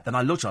buy a pack. Then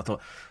I looked and I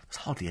thought, there's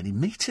hardly any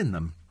meat in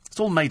them. It's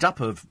all made up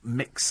of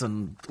mix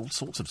and all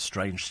sorts of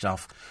strange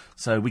stuff.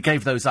 So we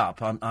gave those up.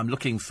 I'm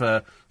looking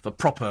for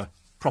proper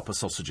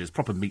sausages,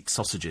 proper meat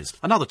sausages.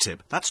 Another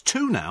tip. That's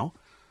 2 now.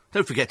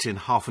 Don't forget, in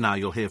half an hour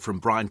you'll hear from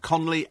Brian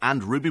Connolly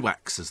and Ruby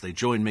Wax as they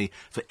join me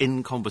for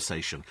In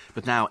Conversation.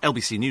 But now,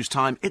 LBC News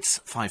Time, it's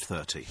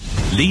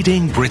 5:30.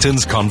 Leading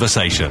Britain's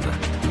conversation.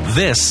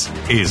 This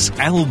is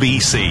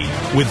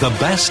LBC with the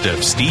best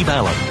of Steve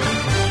Allen.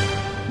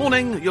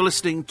 Morning, you're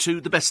listening to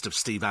the best of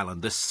Steve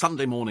Allen this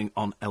Sunday morning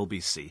on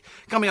LBC.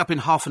 Coming up in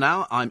half an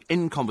hour, I'm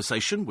in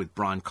conversation with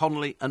Brian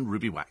Connolly and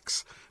Ruby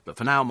Wax. But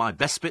for now, my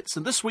best bits,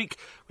 and this week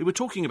we were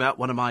talking about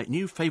one of my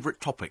new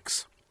favourite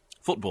topics,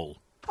 football.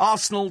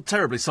 Arsenal,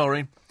 terribly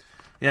sorry.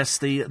 Yes,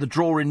 the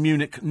draw in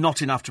Munich,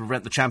 not enough to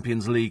prevent the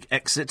Champions League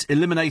exit.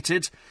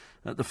 Eliminated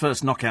at the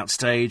first knockout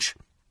stage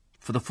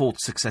for the fourth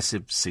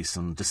successive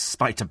season,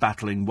 despite a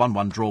battling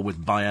 1-1 draw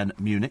with Bayern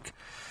Munich.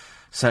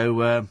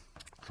 So,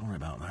 sorry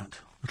about that.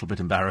 A little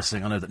bit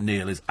embarrassing. I know that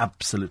Neil is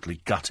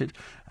absolutely gutted,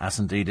 as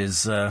indeed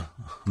is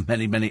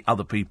many, many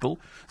other people.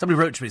 Somebody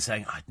wrote to me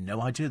saying, I had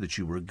no idea that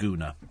you were a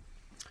gooner.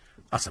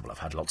 I said, well, I've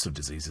had lots of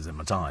diseases in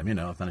my time, you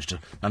know. I've managed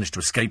to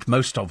escape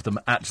most of them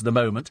at the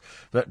moment,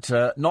 but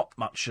not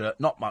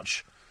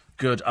much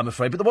good, I'm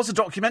afraid. But there was a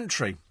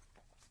documentary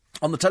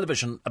on the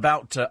television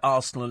about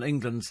Arsenal and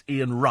England's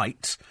Ian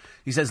Wright.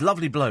 He says,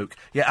 lovely bloke.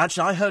 Yeah,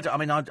 actually, I heard, I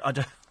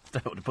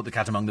don't want to put the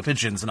cat among the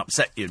pigeons and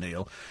upset you,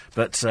 Neil,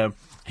 but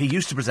he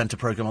used to present a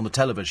programme on the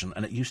television,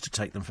 and it used to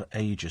take them for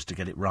ages to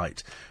get it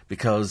right,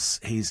 because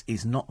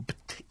he's not a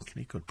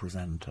particularly good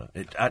presenter.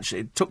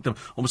 It took them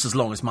almost as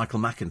long as Michael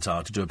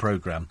McIntyre to do a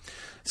programme.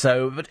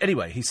 So, but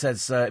anyway, he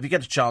says, if you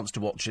get a chance to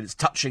watch it, it's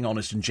touching,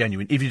 honest and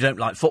genuine. If you don't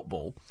like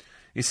football,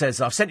 he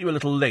says, I've sent you a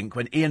little link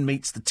when Ian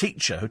meets the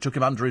teacher who took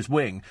him under his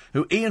wing,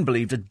 who Ian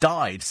believed had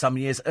died some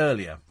years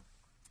earlier.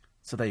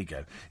 So there you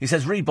go. He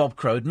says, re Bob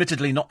Crow,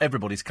 admittedly not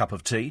everybody's cup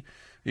of tea.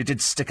 He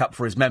did stick up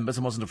for his members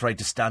and wasn't afraid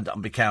to stand up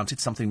and be counted,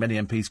 something many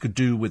MPs could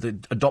do with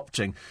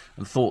adopting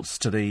and thoughts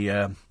to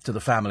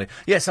the family.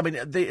 Yes, I mean,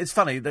 it's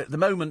funny, the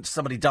moment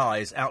somebody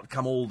dies, out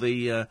come all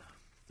the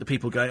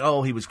people going,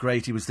 oh, he was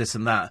great, he was this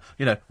and that.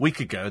 You know, a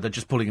week ago, they're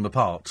just pulling him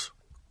apart.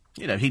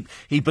 You know,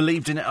 he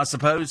believed in it, I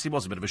suppose. He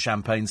was a bit of a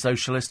champagne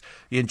socialist.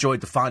 He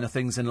enjoyed the finer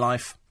things in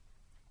life.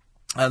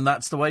 And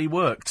that's the way he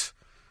worked.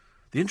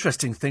 The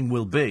interesting thing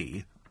will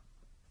be,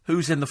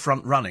 who's in the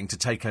front running to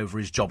take over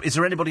his job? Is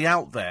there anybody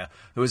out there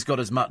who has got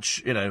as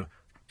much, you know,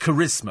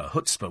 charisma,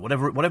 chutzpah,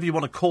 whatever you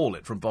want to call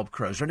it, from Bob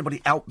Crow? Is there anybody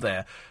out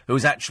there who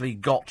has actually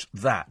got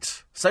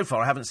that? So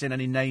far, I haven't seen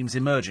any names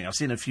emerging. I've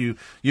seen a few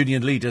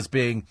union leaders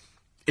being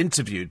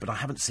interviewed, but I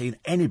haven't seen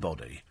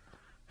anybody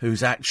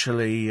who's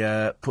actually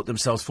put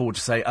themselves forward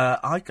to say,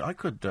 I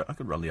could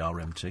run the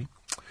RMT.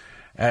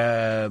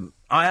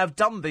 I have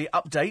done the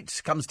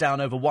update. Comes down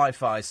over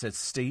Wi-Fi, says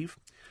Steve.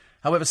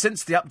 However,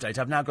 since the update,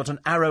 I've now got an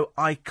arrow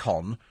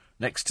icon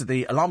next to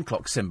the alarm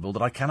clock symbol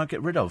that I cannot get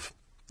rid of.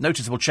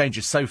 Noticeable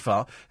changes so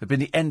far have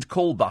been the end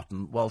call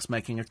button whilst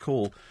making a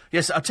call.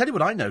 Yes, I'll tell you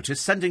what I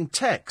noticed, sending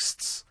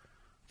texts.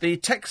 The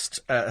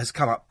text has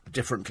come up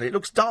differently. It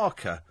looks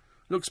darker.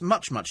 Looks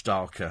much, much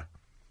darker.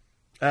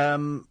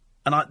 And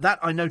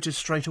I noticed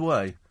straight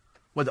away.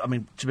 Whether, I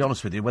mean, to be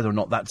honest with you, whether or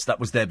not that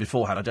was there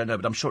beforehand, I don't know,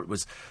 but I'm sure it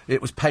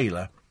was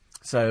paler.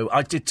 So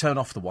I did turn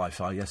off the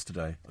Wi-Fi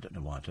yesterday. I don't know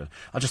why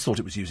I just thought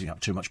it was using up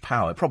too much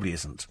power. It probably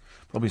isn't.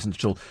 Probably isn't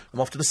at all. I'm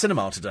off to the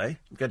cinema today.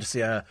 I'm going to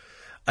see a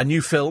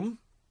new film,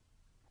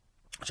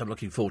 which I'm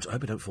looking forward to. I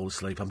hope I don't fall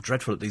asleep. I'm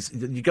dreadful at these.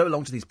 You go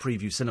along to these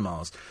preview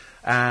cinemas,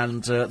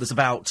 and there's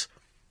about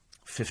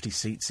 50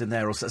 seats in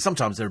there, or so.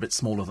 Sometimes they're a bit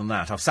smaller than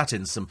that. I've sat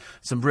in some.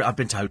 I've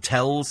been to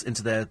hotels,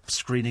 into their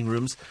screening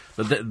rooms.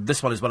 But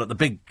this one is one at the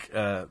big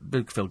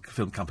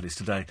film companies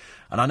today,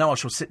 and I know I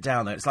shall sit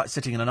down there. It's like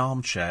sitting in an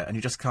armchair, and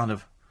you just kind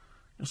of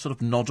sort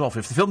of nod off.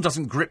 If the film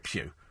doesn't grip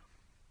you,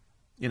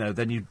 you know,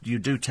 then you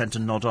do tend to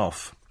nod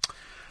off.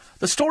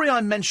 The story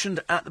I mentioned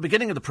at the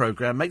beginning of the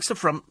programme makes the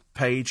front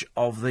page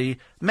of the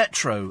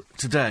Metro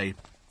today,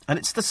 and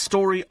it's the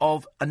story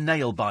of a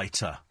nail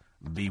biter.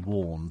 Be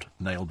warned,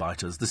 nail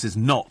biters. This is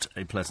not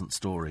a pleasant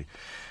story.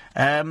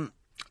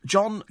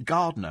 John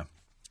Gardner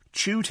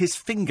chewed his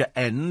finger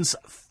ends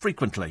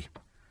frequently.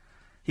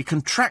 He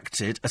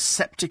contracted a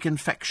septic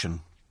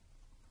infection.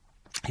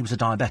 He was a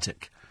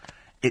diabetic.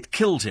 It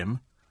killed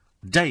him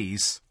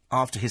days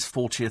after his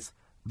 40th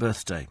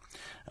birthday.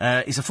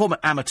 He's a former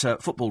amateur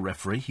football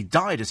referee. He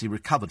died as he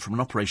recovered from an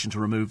operation to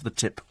remove the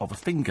tip of a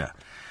finger.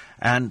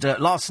 And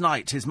last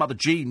night, his mother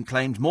Jean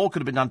claimed more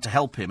could have been done to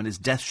help him, and his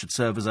death should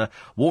serve as a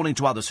warning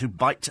to others who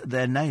bite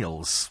their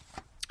nails.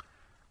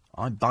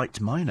 I bite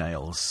my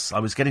nails.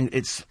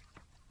 Actually,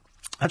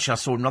 I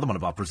saw another one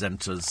of our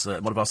presenters,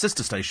 one of our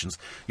sister stations,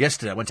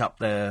 yesterday. I went up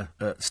there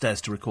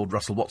stairs to record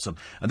Russell Watson,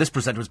 and this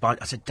presenter was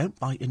biting. I said, don't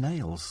bite your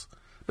nails.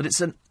 But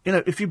it's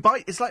if you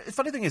bite, it's like, the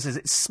funny thing is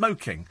it's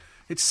smoking.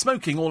 It's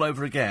smoking all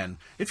over again.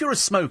 If you're a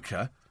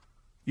smoker,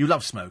 you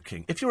love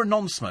smoking. If you're a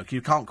non-smoker,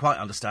 you can't quite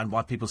understand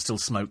why people still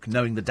smoke,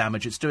 knowing the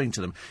damage it's doing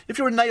to them. If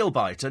you're a nail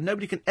biter,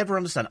 nobody can ever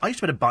understand. I used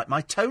to be able to bite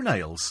my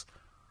toenails.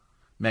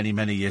 Many,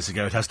 many years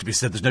ago, it has to be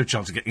said. There's no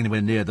chance of getting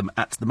anywhere near them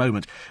at the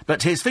moment.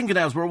 But his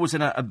fingernails were always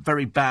in a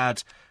very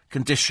bad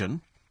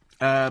condition.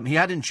 He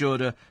had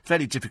endured a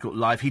fairly difficult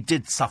life. He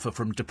did suffer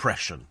from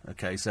depression,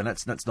 OK? So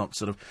let's not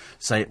sort of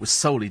say it was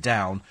solely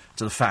down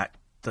to the fact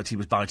that he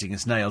was biting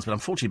his nails, but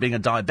unfortunately, being a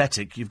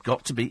diabetic, you've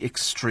got to be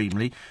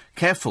extremely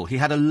careful. He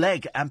had a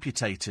leg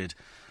amputated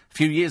a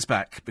few years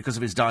back because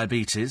of his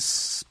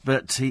diabetes,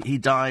 but he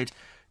died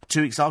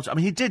 2 weeks after. I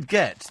mean, he did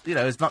get,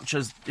 as much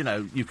as,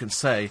 you can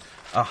say,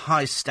 a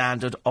high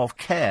standard of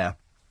care.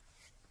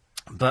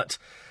 But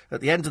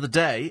at the end of the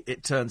day,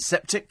 it turned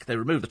septic. They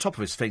removed the top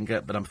of his finger,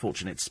 but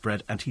unfortunately it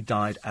spread, and he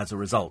died as a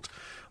result.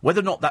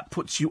 Whether or not that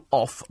puts you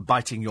off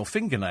biting your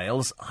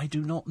fingernails, I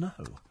do not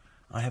know.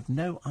 I have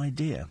no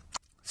idea.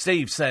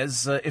 Steve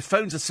says, if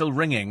phones are still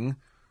ringing,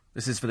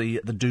 this is for the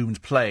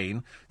doomed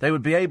plane, they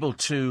would be able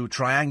to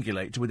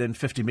triangulate to within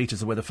 50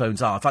 metres of where the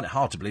phones are. I find it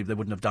hard to believe they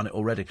wouldn't have done it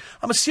already.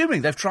 I'm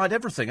assuming they've tried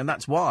everything, and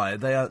that's why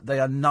they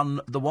are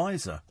none the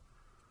wiser.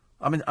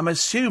 I mean, I'm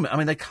assuming... I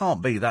mean, they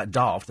can't be that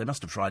daft. They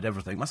must have tried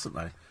everything, mustn't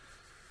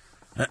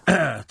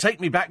they? Take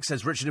me back,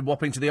 says Richard in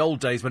Wapping, to the old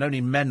days when only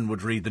men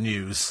would read the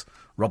news.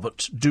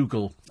 Robert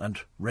Dougal and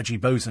Reggie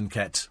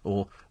Bosanquet,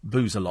 or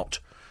Booze-a-lot.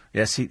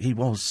 Yes, he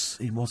was,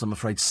 I'm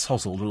afraid,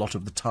 sozzled a lot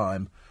of the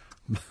time.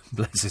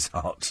 Bless his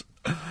heart.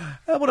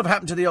 What would have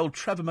happened to the old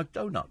Trevor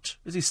McDonagh?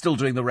 Is he still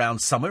doing the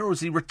rounds somewhere, or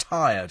is he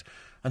retired?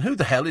 And who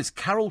the hell is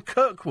Carol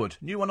Kirkwood?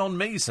 New one on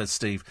me, says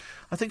Steve.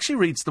 I think she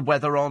reads the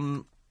weather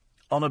on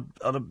a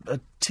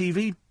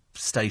TV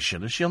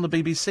station. Is she on the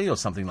BBC or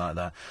something like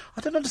that?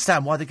 I don't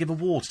understand why they give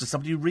awards to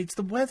somebody who reads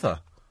the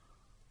weather.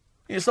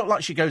 It's not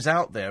like she goes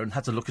out there and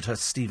has a look at her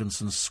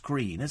Stevenson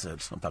screen, is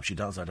it? Or perhaps she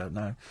does, I don't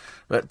know.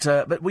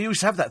 But we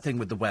used to have that thing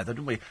with the weather,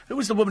 didn't we? Who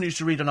was the woman who used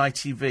to read on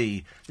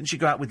ITV? Didn't she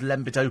go out with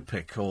Lembit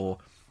Opic or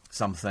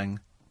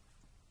something?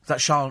 Was that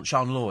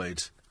Sian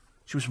Lloyd?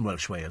 She was from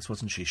Welsh Wales,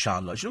 wasn't she,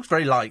 Sian Lloyd? She looks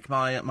very like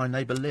my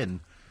neighbour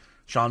Lynn.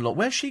 Sian Lloyd.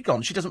 Where's she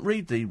gone? She doesn't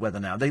read the weather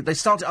now. They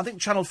started... I think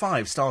Channel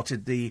 5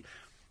 started the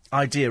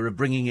idea of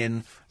bringing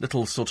in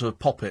little sort of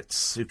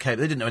poppets who came.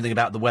 They didn't know anything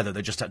about the weather.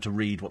 They just had to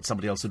read what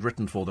somebody else had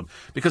written for them.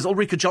 Because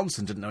Ulrika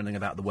Johnson didn't know anything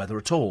about the weather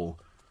at all.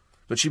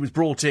 But she was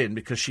brought in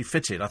because she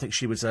fitted. I think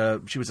she was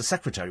a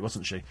secretary,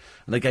 wasn't she? And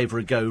they gave her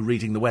a go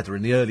reading the weather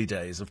in the early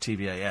days of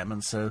TVAM.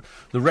 And so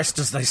the rest,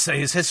 as they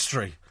say, is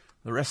history.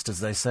 The rest,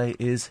 as they say,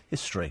 is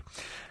history.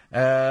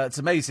 It's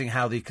amazing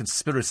how the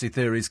conspiracy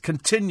theories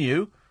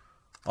continue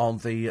on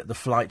the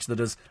flight that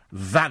has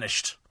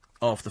vanished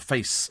off the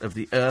face of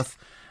the earth.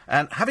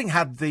 And having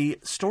had the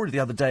story the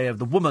other day of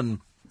the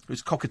woman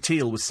whose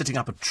cockatiel was sitting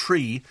up a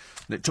tree,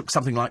 and it took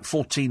something like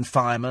 14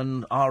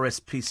 firemen,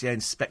 RSPCA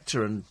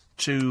inspector and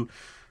 2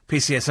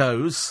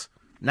 PCSOs,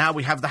 now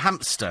we have the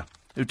hamster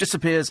who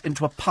disappears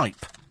into a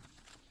pipe.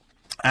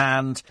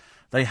 And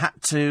they had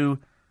to,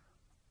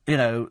 they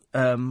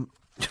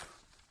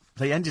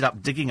ended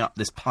up digging up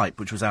this pipe,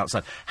 which was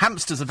outside.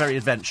 Hamsters are very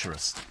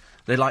adventurous.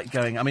 They like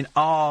going... I mean,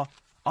 our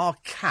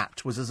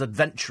cat was as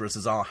adventurous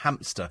as our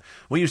hamster.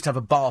 We used to have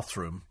a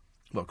bathroom.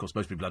 Well, of course,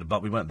 most people had a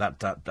bath. We weren't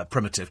that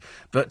primitive.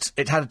 But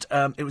it had...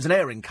 it was an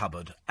airing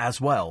cupboard as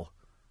well.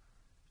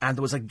 And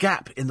there was a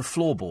gap in the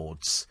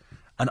floorboards.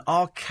 And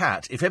our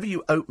cat, if ever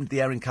you opened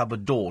the airing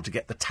cupboard door to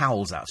get the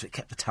towels out, so it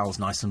kept the towels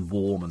nice and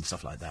warm and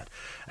stuff like that,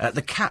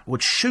 the cat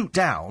would shoot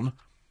down...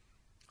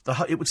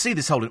 it would see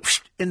this hole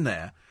in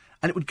there,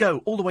 and it would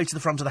go all the way to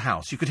the front of the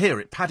house. You could hear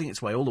it padding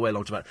its way all the way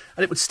along to it,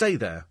 and it would stay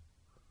there.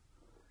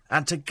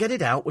 And to get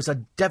it out was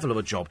a devil of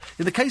a job.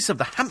 In the case of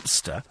the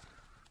hamster,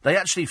 they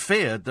actually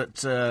feared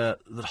that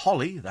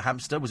Holly, the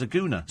hamster, was a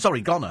goner.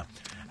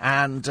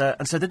 And so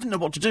they didn't know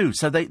what to do.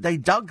 So they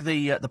dug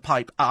the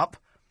pipe up,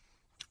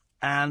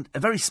 and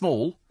very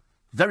small,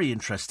 very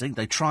interesting.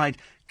 They tried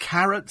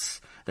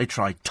carrots, they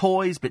tried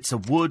toys, bits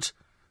of wood.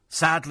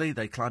 Sadly,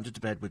 they climbed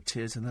into bed with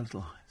tears in their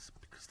little eyes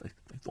because they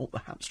thought the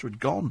hamster had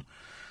gone.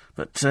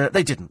 But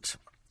they didn't.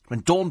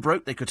 When dawn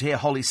broke, they could hear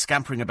Holly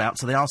scampering about,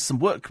 so they asked some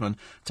workmen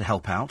to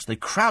help out. They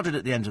crowded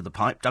at the end of the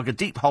pipe, dug a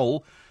deep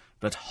hole,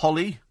 but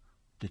Holly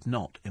did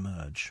not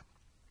emerge.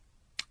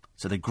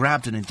 So they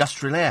grabbed an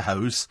industrial air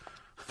hose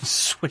and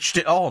switched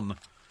it on.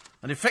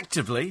 And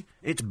effectively,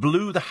 it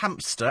blew the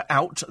hamster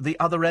out the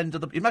other end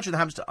of the... Imagine the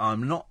hamster,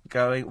 I'm not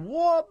going...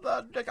 What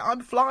the...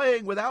 I'm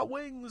flying without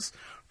wings.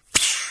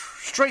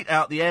 Straight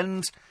out the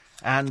end...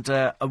 And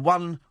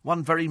one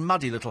very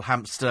muddy little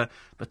hamster,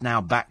 but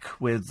now back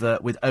with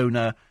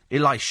owner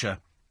Elisha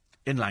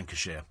in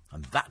Lancashire.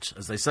 And that,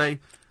 as they say,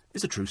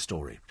 is a true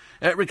story.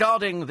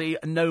 Regarding the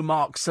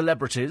no-mark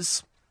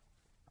celebrities,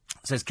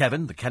 says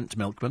Kevin, the Kent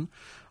milkman,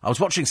 I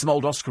was watching some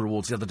old Oscar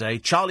awards the other day.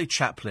 Charlie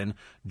Chaplin,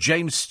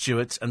 James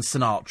Stewart and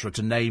Sinatra,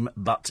 to name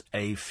but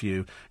a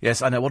few.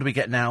 Yes, I know. What do we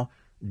get now?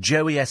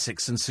 Joey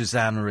Essex and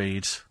Suzanne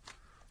Reid.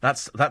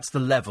 That's the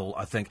level,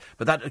 I think.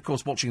 But that, of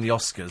course, watching the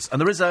Oscars.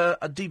 And there is a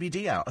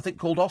DVD out, I think,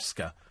 called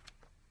Oscar.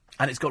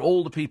 And it's got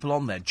all the people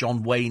on there.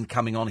 John Wayne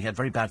coming on. He had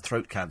very bad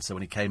throat cancer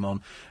when he came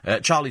on.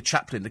 Charlie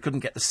Chaplin, they couldn't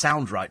get the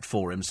sound right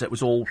for him, so it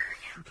was all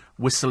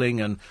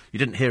whistling, and you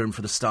didn't hear him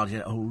for the start. You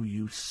know, oh,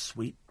 you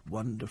sweet,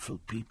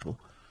 wonderful people.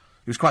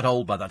 He was quite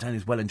old by that time. He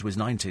was well into his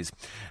 90s.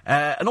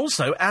 And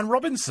also, Anne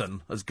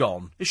Robinson has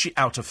gone. Is she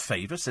out of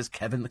favour, says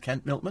Kevin the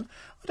Kent milkman.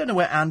 I don't know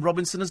where Anne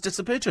Robinson has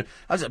disappeared to.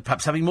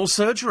 Perhaps having more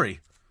surgery.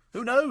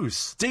 Who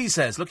knows? Dee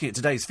says, looking at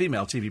today's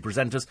female TV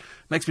presenters,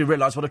 makes me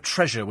realise what a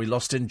treasure we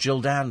lost in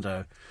Jill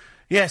Dando.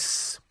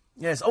 Yes.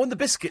 Oh, and the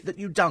biscuit that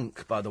you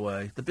dunk, by the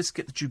way. The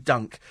biscuit that you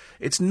dunk.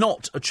 It's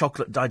not a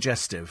chocolate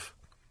digestive.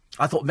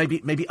 I thought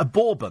maybe a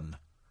bourbon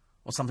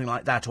or something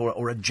like that,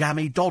 or a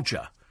jammy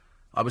Dodger.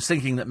 I was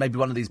thinking that maybe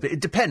one of these... It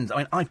depends. I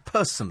mean, I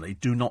personally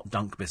do not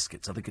dunk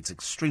biscuits. I think it's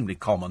extremely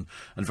common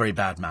and very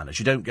bad manners.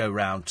 You don't go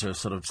round to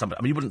sort of somebody...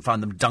 I mean, you wouldn't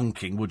find them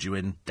dunking, would you,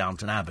 in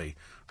Downton Abbey?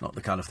 Not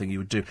the kind of thing you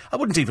would do. I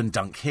wouldn't even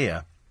dunk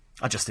here.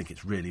 I just think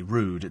it's really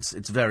rude. It's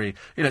very...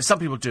 You know, some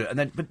people do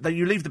it, but then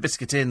you leave the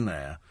biscuit in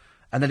there,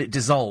 and then it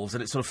dissolves,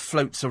 and it sort of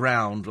floats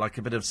around like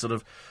a bit of sort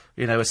of,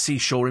 you know, a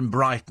seashore in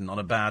Brighton on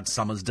a bad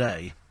summer's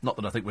day. Not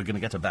that I think we're going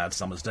to get a bad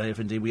summer's day, if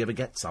indeed we ever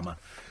get summer.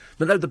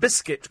 But no, the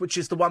biscuit, which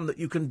is the one that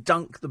you can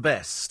dunk the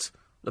best.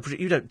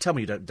 You don't tell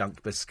me you don't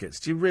dunk biscuits,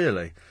 do you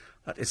really?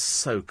 That is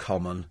so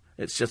common.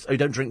 It's just, you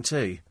don't drink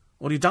tea.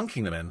 What are you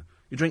dunking them in?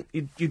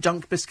 You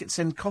dunk biscuits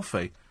in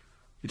coffee.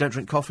 You don't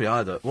drink coffee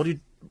either. What are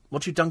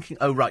you dunking?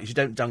 Oh, right, you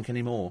don't dunk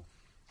anymore.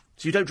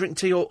 So you don't drink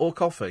tea or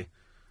coffee.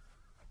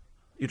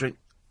 You drink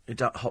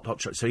hot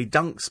chocolate. So he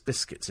dunks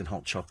biscuits in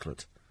hot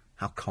chocolate.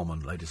 How common,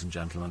 ladies and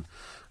gentlemen.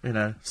 You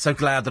know, so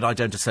glad that I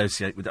don't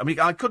associate with it. I mean,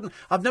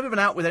 I've never been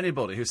out with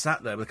anybody who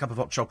sat there with a cup of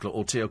hot chocolate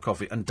or tea or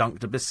coffee and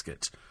dunked a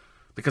biscuit.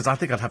 Because I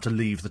think I'd have to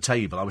leave the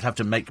table. I would have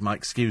to make my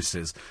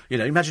excuses. You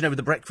know, imagine over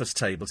the breakfast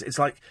tables. It's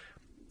like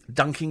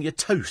dunking your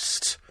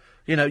toast.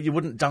 You know, you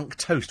wouldn't dunk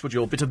toast, would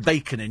you? Or a bit of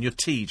bacon in your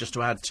tea just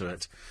to add to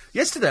it.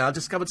 Yesterday I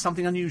discovered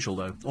something unusual,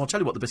 though. I'll tell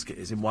you what the biscuit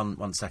is in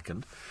one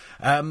second.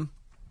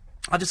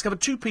 I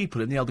discovered two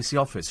people in the LBC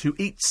office who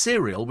eat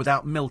cereal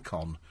without milk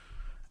on.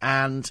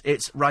 And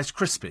it's Rice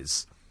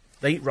Krispies.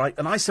 They eat rice,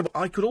 and I said,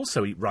 well, I could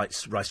also eat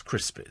Rice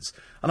Krispies.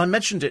 And I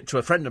mentioned it to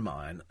a friend of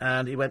mine,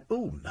 and he went,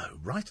 oh, no,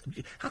 right,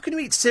 how can you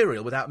eat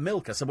cereal without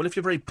milk? I said, well, if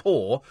you're very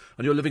poor,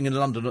 and you're living in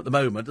London at the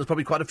moment, there's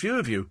probably quite a few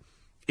of you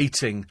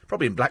eating,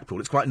 probably in Blackpool,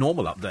 it's quite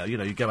normal up there, you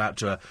know, you go out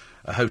to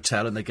a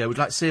hotel, and they go, would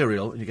you like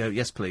cereal? And you go,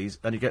 yes, please.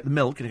 And you get the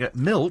milk, and you go,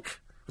 milk?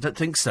 I don't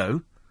think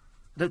so.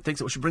 I don't think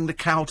so. We should bring the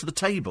cow to the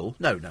table.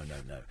 No.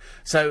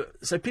 So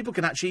people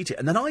can actually eat it.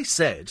 And then I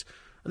said...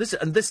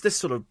 This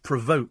sort of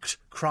provoked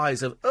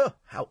cries of, oh,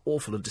 how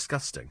awful and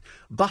disgusting.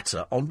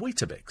 Butter on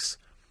Weetabix.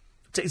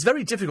 It's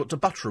very difficult to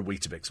butter a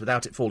Weetabix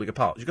without it falling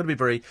apart. You've got to be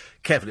very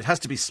careful. It has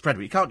to be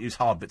spreadable. You can't use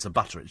hard bits of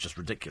butter. It's just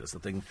ridiculous. The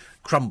thing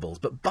crumbles.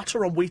 But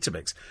butter on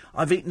Weetabix,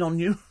 I've eaten on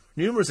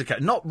numerous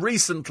occasions. Not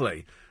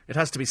recently. It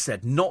has to be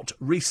said, not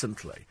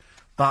recently.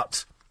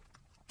 But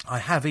I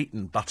have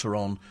eaten butter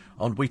on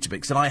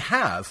Weetabix. And I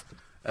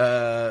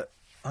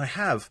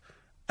have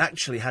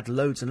actually had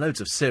loads and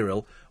loads of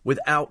cereal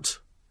without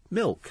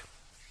milk.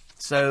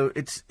 So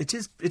it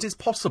is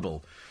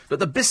possible. But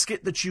the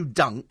biscuit that you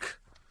dunk,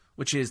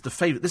 which is the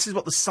favourite... This is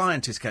what the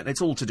scientists can...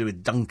 It's all to do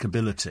with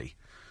dunkability.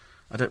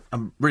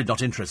 I'm really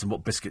not interested in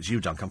what biscuits you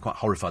dunk. I'm quite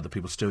horrified that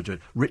people still do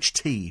it. Rich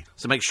tea.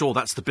 So make sure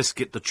that's the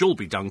biscuit that you'll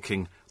be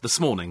dunking this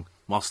morning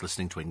whilst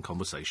listening to In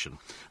Conversation.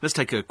 Let's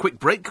take a quick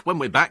break. When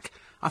we're back,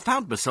 I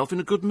found myself in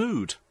a good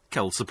mood.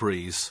 Kel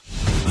Surprise.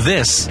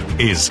 This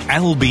is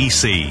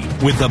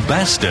LBC with the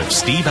best of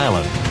Steve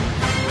Allen.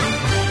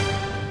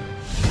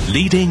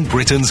 Leading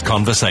Britain's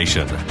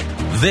conversation.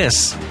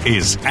 This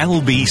is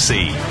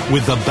LBC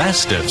with the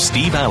best of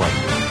Steve Allen.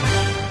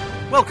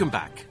 Welcome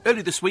back.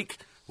 Early this week,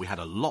 we had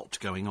a lot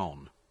going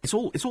on. It's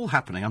all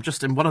happening. I'm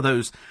just in one of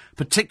those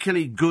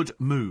particularly good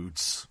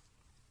moods,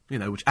 you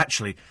know, which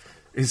actually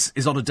is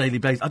on a daily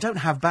basis. I don't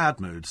have bad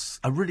moods.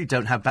 I really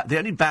don't have bad... The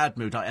only bad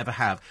mood I ever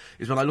have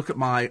is when I look at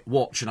my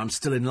watch and I'm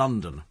still in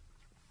London.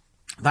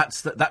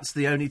 That's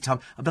the only time.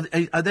 But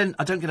I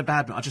don't get a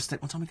bad mood. I just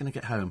think, what time am I going to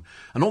get home?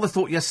 And all I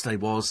thought yesterday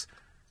was,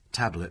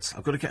 tablets.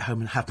 I've got to get home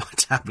and have my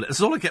tablet.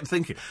 That's all I kept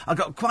thinking. I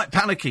got quite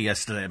panicky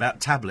yesterday about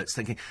tablets,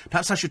 thinking,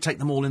 perhaps I should take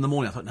them all in the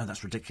morning. I thought, no,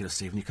 that's ridiculous,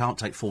 Stephen. You can't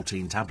take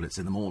 14 tablets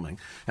in the morning.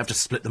 You have to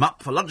split them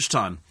up for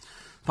lunchtime.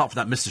 Apart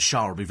from that, Mr.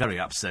 Shah will be very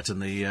upset, and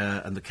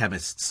the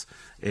chemists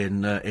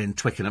in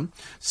Twickenham.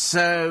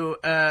 So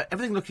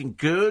everything looking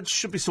good.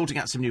 Should be sorting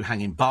out some new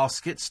hanging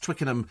baskets.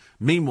 Twickenham,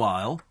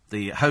 meanwhile,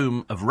 the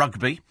home of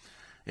rugby,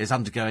 is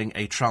undergoing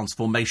a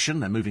transformation.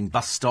 They're moving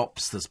bus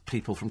stops. There's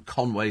people from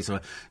Conways who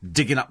are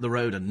digging up the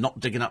road and not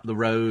digging up the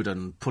road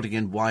and putting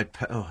in wide...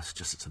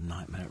 it's a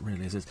nightmare, it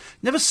really is. It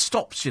never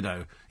stops, you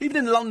know. Even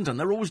in London,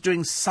 they're always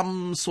doing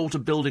some sort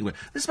of building work.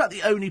 This is about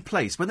the only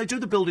place. When they do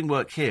the building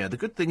work here, the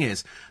good thing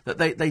is that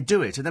they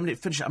do it, and then when it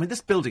finishes... I mean,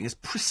 this building is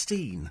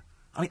pristine.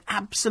 I mean,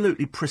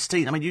 absolutely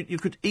pristine. I mean, you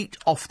could eat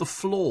off the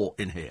floor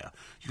in here.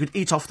 You could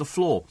eat off the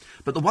floor.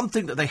 But the one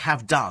thing that they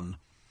have done...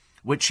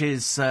 which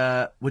is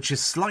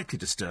slightly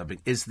disturbing,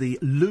 is the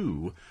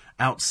loo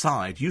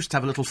outside used to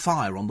have a little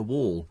fire on the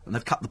wall, and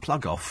they've cut the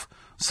plug off,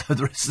 so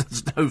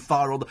there's no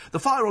fire on the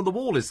fire on the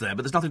wall is there,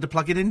 but there's nothing to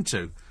plug it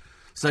into.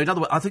 So in other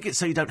words, I think it's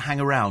so you don't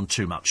hang around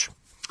too much.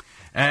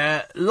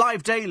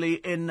 Live daily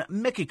in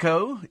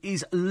Mexico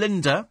is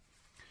Linda.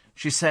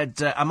 She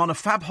said, I'm on a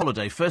fab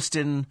holiday, first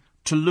in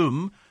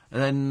Tulum,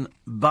 then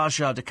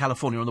Baja de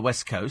California on the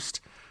west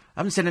coast. I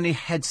haven't seen any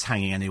heads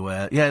hanging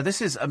anywhere. Yeah,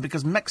 this is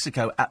because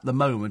Mexico at the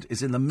moment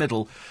is in the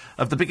middle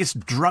of the biggest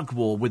drug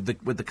war with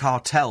the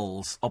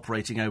cartels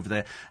operating over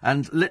there,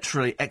 and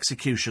literally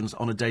executions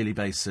on a daily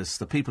basis.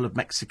 The people of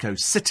Mexico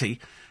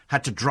City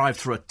had to drive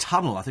through a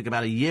tunnel, I think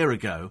about a year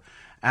ago,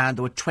 and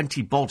there were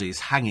 20 bodies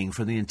hanging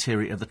from the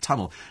interior of the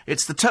tunnel.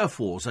 It's the turf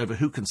wars over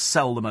who can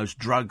sell the most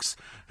drugs,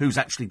 who's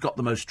actually got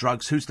the most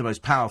drugs, who's the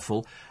most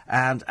powerful,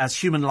 and as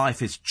human life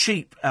is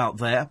cheap out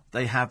there,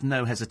 they have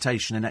no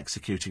hesitation in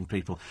executing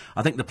people.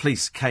 I think the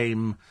police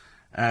came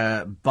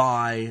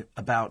by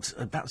about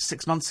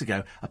 6 months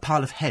ago, a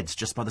pile of heads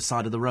just by the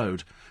side of the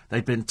road.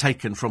 They'd been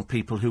taken from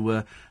people who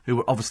were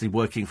obviously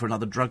working for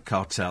another drug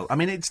cartel. I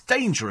mean, it's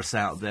dangerous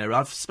out there.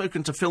 I've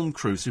spoken to film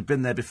crews who've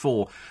been there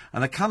before,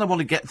 and they kind of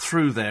want to get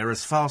through there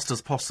as fast as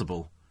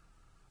possible.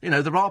 You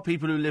know, there are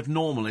people who live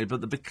normally,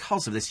 but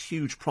because of this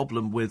huge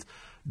problem with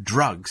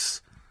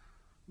drugs,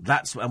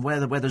 and where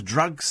there's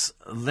drugs,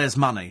 there's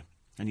money.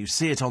 And you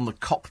see it on the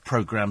cop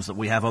programmes that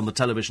we have on the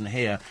television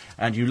here,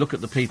 and you look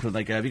at the people and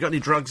they go, have you got any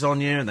drugs on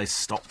you? And they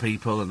stop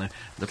people, and a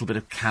little bit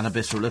of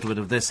cannabis or a little bit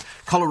of this.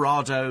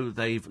 Colorado,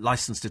 they've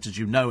licensed it, as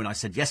you know, and I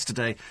said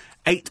yesterday,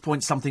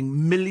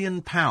 8-point-something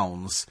million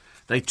pounds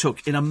they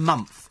took in a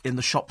month in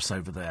the shops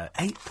over there.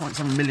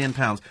 8-point-something million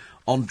pounds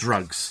on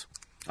drugs.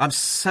 I'm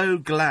so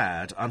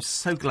glad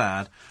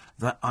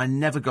that I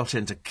never got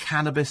into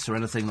cannabis or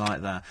anything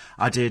like that.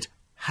 I did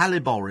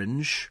Halib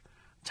Orange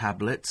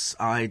tablets,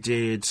 I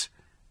did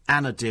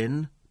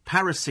Anodin,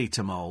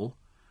 paracetamol,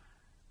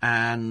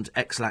 and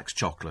X-Lax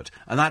chocolate.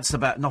 And that's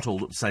about, not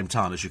all at the same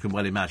time, as you can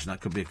well imagine.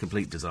 That could be a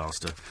complete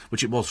disaster,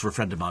 which it was for a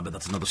friend of mine, but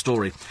that's another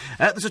story.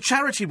 There's a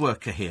charity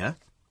worker here,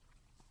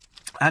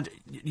 and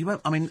you won't,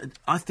 I mean,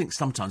 I think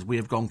sometimes we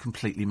have gone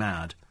completely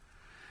mad.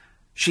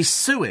 She's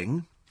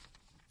suing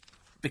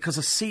because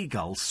a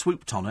seagull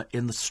swooped on her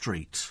in the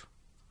street.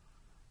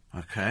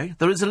 OK?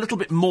 There is a little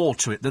bit more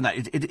to it than that.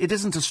 It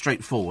isn't as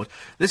straightforward.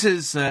 This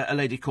is a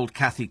lady called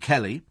Kathy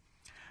Kelly.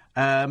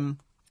 The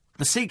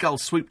seagull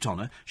swooped on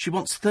her. She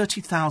wants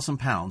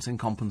 £30,000 in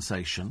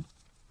compensation.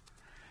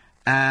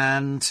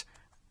 And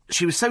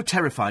she was so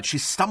terrified, she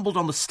stumbled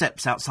on the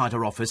steps outside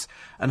her office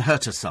and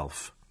hurt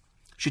herself.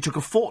 She took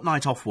a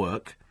fortnight off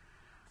work,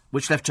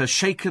 which left her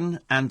shaken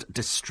and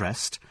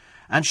distressed,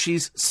 and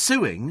she's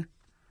suing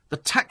the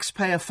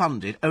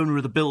taxpayer-funded owner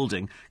of the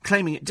building,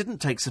 claiming it didn't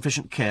take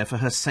sufficient care for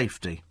her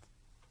safety.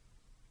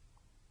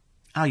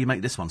 How you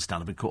make this one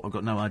stand up in court, I've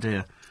got no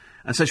idea.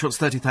 And so she wants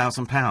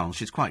 £30,000.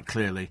 She's quite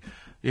clearly,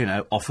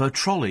 off her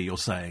trolley, you're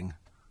saying.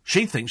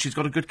 She thinks she's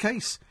got a good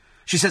case.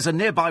 She says a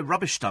nearby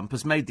rubbish dump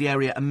has made the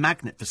area a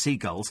magnet for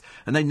seagulls,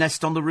 and they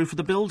nest on the roof of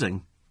the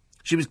building.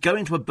 She was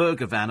going to a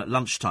burger van at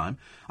lunchtime.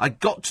 I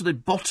got to the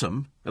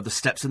bottom of the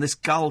steps and this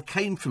gull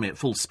came for me at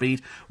full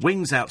speed,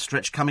 wings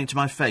outstretched, coming to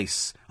my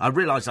face. I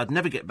realised I'd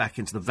never get back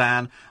into the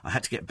van. I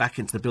had to get back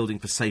into the building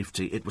for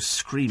safety. It was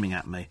screaming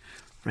at me.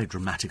 Very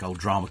dramatic old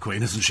drama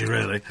queen, isn't she,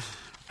 really?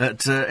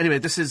 But anyway,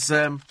 this is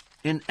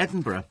in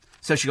Edinburgh.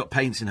 So she got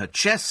pains in her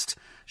chest.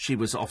 She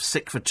was off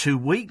sick for 2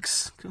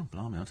 weeks. God,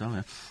 blimey, I'll tell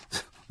you.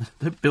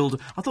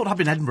 I thought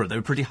up in Edinburgh they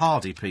were pretty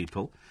hardy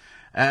people.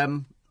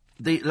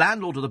 The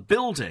landlord of the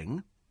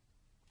building,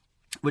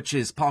 which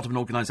is part of an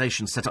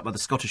organisation set up by the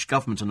Scottish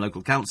Government and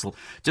local council,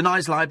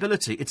 denies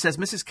liability. It says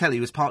Mrs Kelly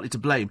was partly to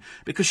blame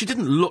because she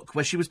didn't look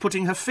where she was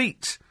putting her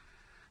feet.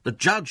 The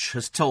judge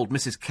has told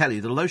Mrs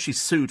Kelly that although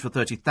she's sued for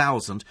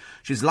 £30,000,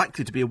 she's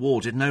likely to be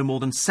awarded no more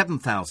than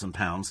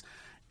 £7,000,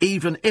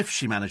 even if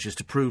she manages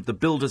to prove the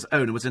builder's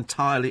owner was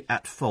entirely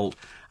at fault.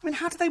 I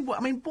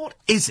mean, what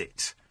is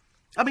it?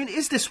 I mean,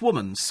 is this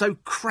woman so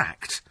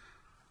cracked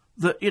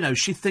that,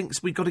 she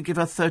thinks we've got to give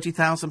her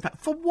 £30,000?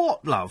 For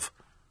what, love?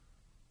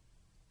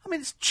 I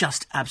mean, it's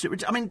just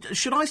absolutely... I mean,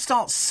 should I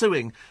start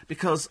suing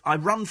because I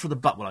run for the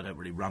bus? Well, I don't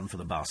really run for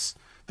the bus.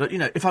 But,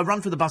 if I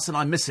run for the bus and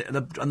I miss it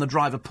and the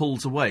driver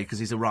pulls away because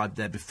he's arrived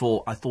there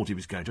before I thought he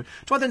was going to,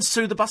 do I then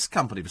sue the bus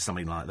company for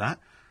something like that?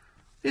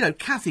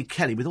 Kathy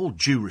Kelly, with all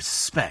due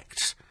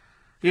respect,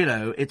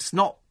 it's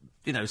not...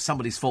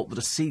 somebody's fault that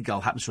a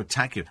seagull happens to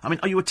attack you. I mean,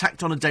 are you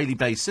attacked on a daily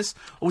basis?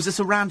 Or was this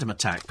a random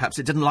attack? Perhaps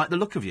it didn't like the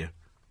look of you.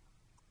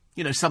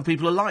 Some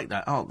people are like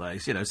that, aren't they?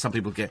 Some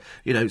people get...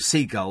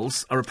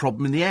 seagulls are a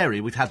problem in the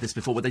area. We've had this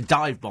before where they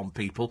dive bomb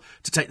people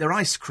to take their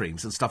ice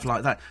creams and stuff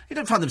like that. You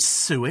don't find them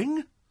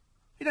suing.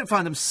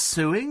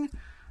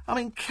 I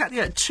mean,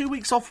 2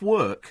 weeks off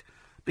work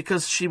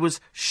because she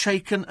was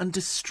shaken and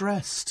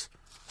distressed.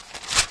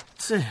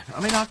 I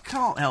mean, I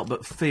can't help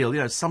but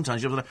feel,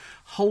 sometimes you've got to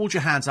hold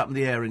your hands up in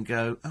the air and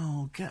go,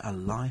 oh, get a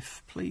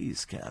life,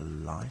 please, get a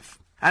life.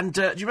 And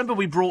do you remember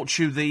we brought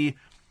you the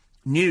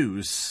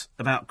news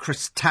about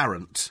Chris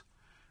Tarrant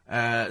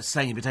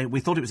saying we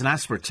thought it was an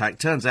asthma attack.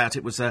 Turns out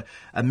it was a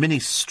mini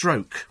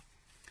stroke.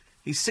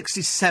 He's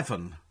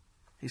 67.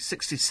 He's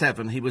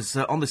 67. He was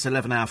on this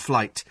 11-hour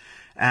flight,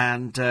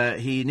 and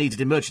he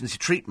needed emergency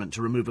treatment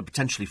to remove a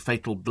potentially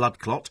fatal blood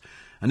clot.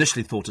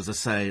 Initially thought, as I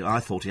say, I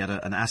thought he had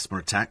an asthma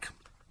attack.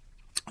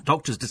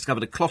 Doctors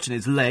discovered a clot in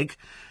his leg.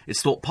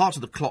 It's thought part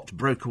of the clot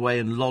broke away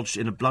and lodged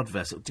in a blood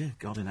vessel. Dear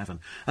God in heaven.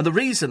 And the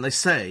reason, they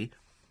say,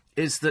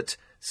 is that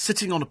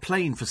sitting on a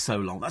plane for so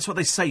long, that's what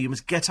they say, you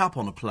must get up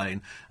on a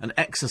plane and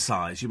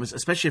exercise. You must,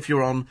 especially if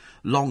you're on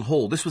long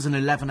haul. This was an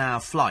 11-hour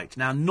flight.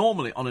 Now,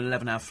 normally on an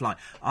 11-hour flight,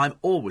 I'm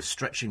always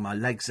stretching my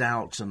legs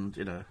out and,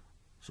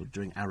 sort of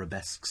doing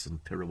arabesques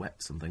and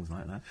pirouettes and things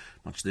like that,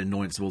 much to the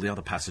annoyance of all the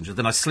other passengers.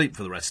 Then I sleep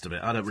for the rest of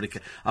it. I don't really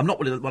care. I'm not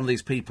really one of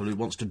these people who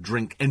wants to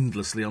drink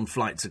endlessly on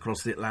flights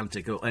across the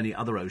Atlantic or any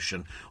other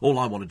ocean. All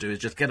I want to do is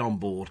just get on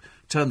board,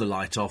 turn the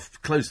light off,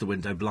 close the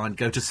window blind,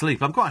 go to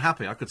sleep. I'm quite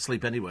happy. I could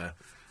sleep anywhere.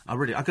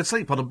 I could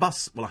sleep on a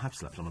bus. Well, I have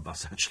slept on a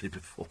bus, actually,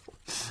 before.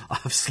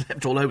 I've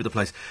slept all over the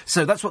place.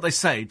 So that's what they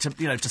say,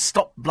 to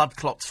stop blood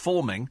clots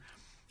forming.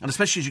 And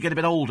especially as you get a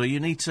bit older, you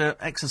need to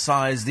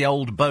exercise the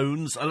old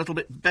bones a little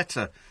bit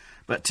better.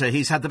 But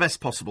he's had the best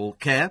possible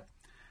care.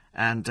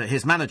 And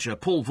his manager,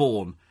 Paul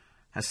Vaughan,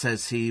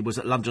 says he was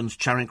at London's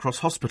Charing Cross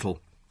Hospital.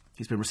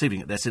 He's been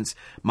receiving it there since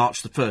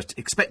March the 1st.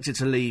 Expected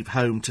to leave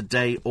home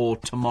today or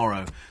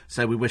tomorrow.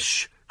 So we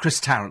wish Chris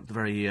Tarrant the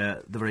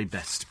very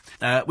best.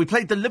 We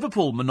played the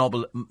Liverpool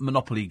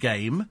Monopoly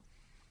game,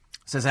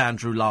 says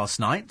Andrew, last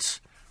night,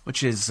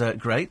 which is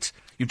great.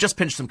 You've just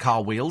pinched some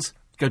car wheels.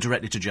 Go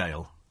directly to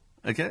jail.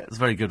 OK, that's a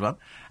very good one.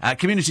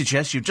 Community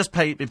chess, you've just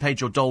been paid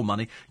your dole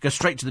money. Go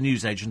straight to the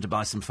newsagent to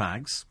buy some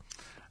fags.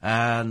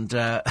 And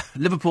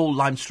Liverpool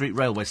Lime Street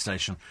Railway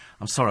Station.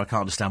 I'm sorry, I can't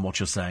understand what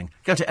you're saying.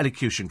 Go to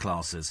elocution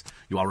classes.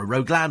 You are a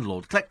rogue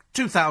landlord. Collect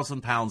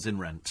 £2,000 in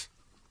rent.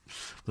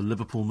 The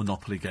Liverpool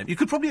Monopoly game. You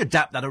could probably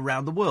adapt that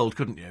around the world,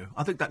 couldn't you?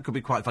 I think that could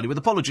be quite funny. With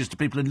apologies to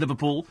people in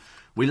Liverpool.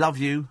 We love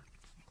you.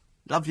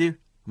 Love you.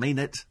 Mean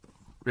it.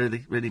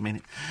 Really, really mean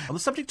it. On the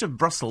subject of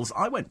Brussels,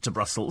 I went to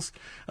Brussels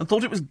and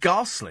thought it was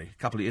ghastly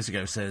a couple of years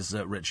ago, says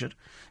Richard.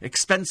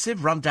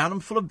 Expensive, run down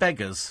and full of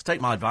beggars.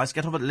 Take my advice,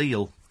 get off at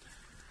Lille.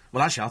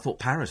 Well, actually, I thought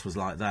Paris was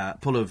like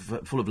that, full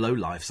of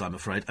low-lifes, I'm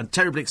afraid, and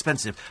terribly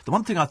expensive. The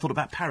one thing I thought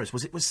about Paris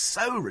was it was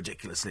so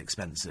ridiculously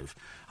expensive.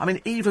 I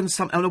mean, even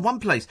one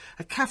place,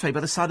 a cafe by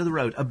the side of the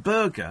road, a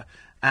burger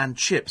and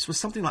chips was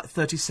something like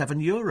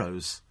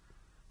 €37.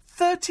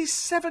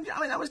 37? I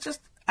mean, that was just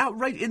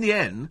outrageous. In the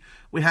end,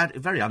 we had,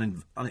 very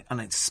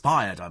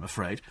uninspired, I'm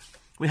afraid,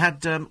 we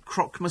had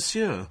croque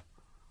monsieur.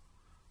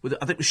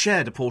 I think we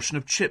shared a portion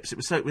of chips. It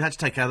was so we had to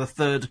take out a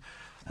third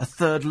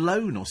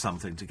loan or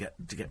something to get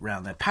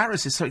round there.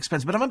 Paris is so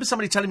expensive. But I remember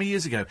somebody telling me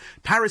years ago,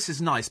 Paris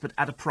is nice, but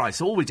at a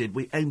price. All we did,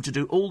 we aimed to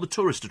do all the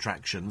tourist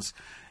attractions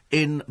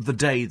in the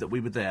day that we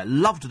were there.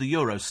 Loved the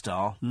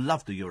Eurostar.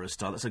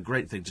 That's a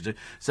great thing to do.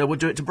 So we'll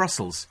do it to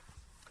Brussels.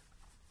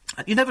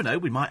 And you never know,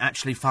 we might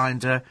actually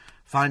find a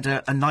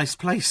nice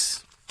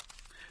place.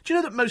 Do you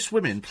know that most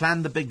women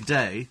plan the big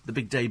day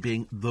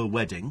being the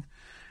wedding,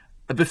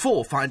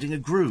 before finding a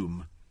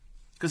groom?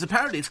 Because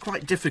apparently it's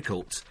quite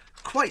difficult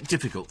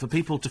for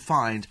people to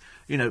find,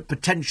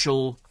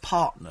 potential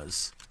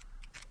partners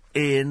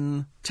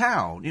in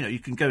town. You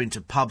can go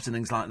into pubs and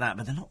things like that,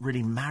 but they're not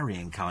really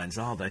marrying kinds,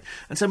 are they?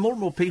 And so more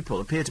and more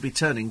people appear to be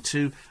turning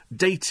to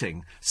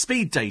dating.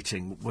 Speed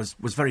dating was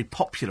very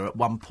popular at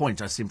one point,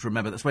 I seem to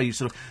remember. That's where you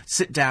sort of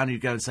sit down, you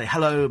go and say,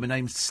 hello, my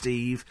name's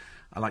Steve,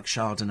 I like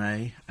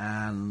Chardonnay,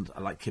 and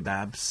I like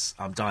kebabs,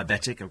 I'm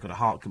diabetic, I've got a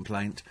heart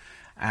complaint,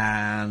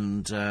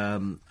 and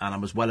I'm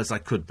as well as I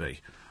could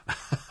be.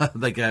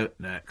 They go,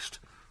 next.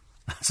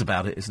 That's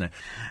about it, isn't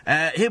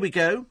it? Here we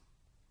go.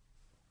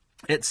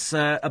 It's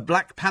a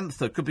Black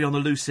Panther, could be on the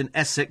loose in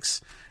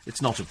Essex.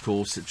 It's not, of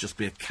course, it'd just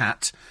be a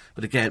cat.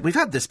 But again, we've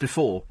had this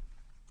before.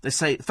 They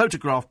say,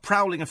 photograph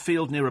prowling a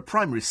field near a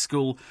primary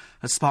school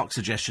has sparked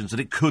suggestions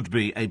that it could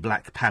be a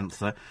Black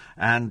Panther.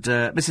 And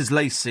Mrs.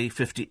 Lacey,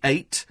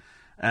 58,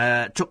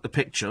 took the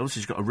picture.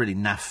 She's got a really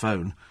naff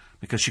phone,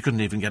 because she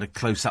couldn't even get a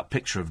close-up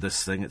picture of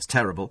this thing. It's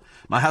terrible.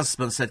 My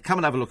husband said, come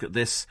and have a look at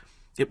this.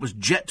 It was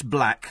jet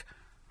black,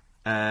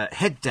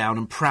 head down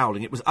and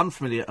prowling. It was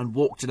unfamiliar and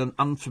walked in an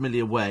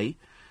unfamiliar way.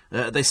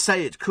 They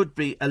say it could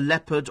be a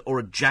leopard or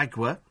a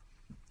jaguar.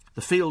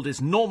 The field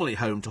is normally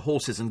home to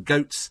horses and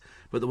goats,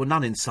 but there were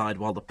none inside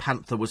while the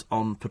panther was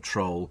on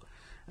patrol.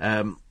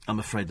 I'm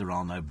afraid there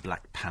are no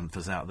Black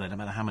Panthers out there, no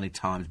matter how many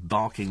times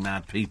barking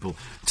mad people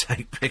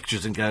take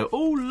pictures and go,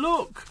 oh,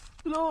 look.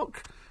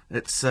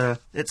 It's a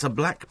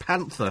Black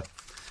Panther.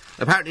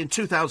 Apparently in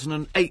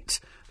 2008,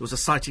 there was a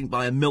sighting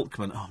by a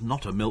milkman. Oh,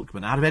 not a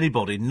milkman. Out of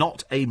anybody,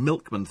 not a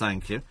milkman,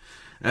 thank you.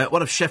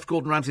 One of Chef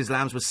Gordon Ramsay's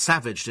lambs was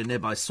savaged in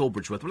nearby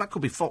Sawbridgeworth. Well, that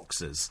could be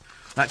foxes.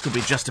 That could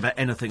be just about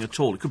anything at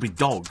all. It could be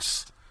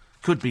dogs.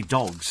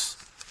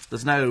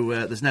 There's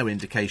no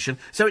indication.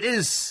 So it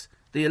is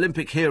the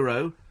Olympic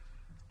hero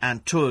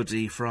and Tour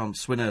de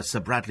France winner Sir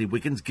Bradley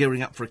Wiggins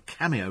gearing up for a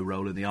cameo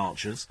role in The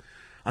Archers.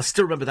 I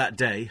still remember that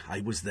day.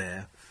 I was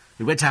there.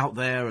 We went out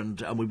there and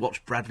we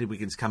watched Bradley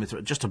Wiggins coming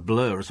through. Just a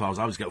blur as far as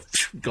I was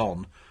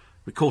gone.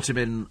 We caught him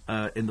in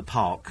the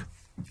park.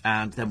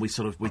 And then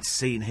we'd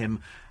seen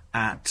him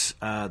at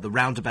the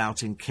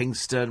roundabout in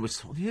Kingston. We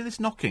thought, you hear this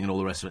knocking and all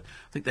the rest of it.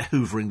 I think they're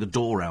hoovering the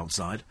door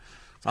outside.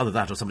 It's either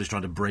that or somebody's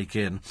trying to break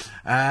in.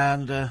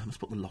 And let's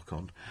put the lock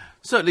on.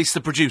 So at least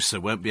the producer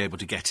won't be able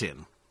to get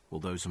in. Well,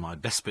 those are my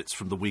best bits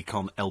from the week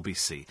on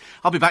LBC.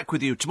 I'll be back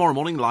with you tomorrow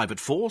morning live at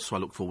 4, so I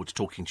look forward to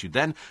talking to you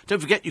then. Don't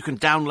forget you can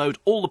download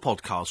all the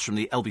podcasts from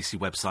the LBC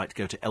website.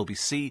 Go to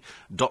lbc.co.uk.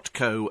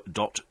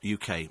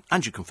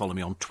 And you can follow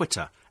me on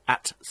Twitter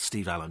at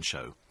Steve Allen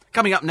Show.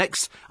 Coming up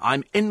next,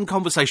 I'm in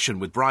conversation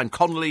with Brian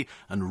Connolly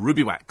and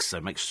Ruby Wax,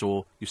 so make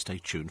sure you stay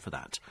tuned for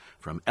that.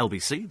 From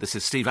LBC, this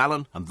is Steve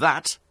Allen, and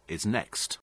that is next.